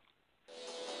audience.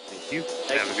 Thank you.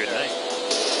 Have a good night.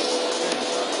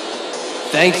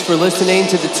 Thanks for listening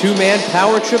to the Two-Man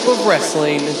Power Trip of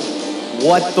Wrestling.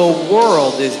 What the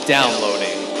world is downloading.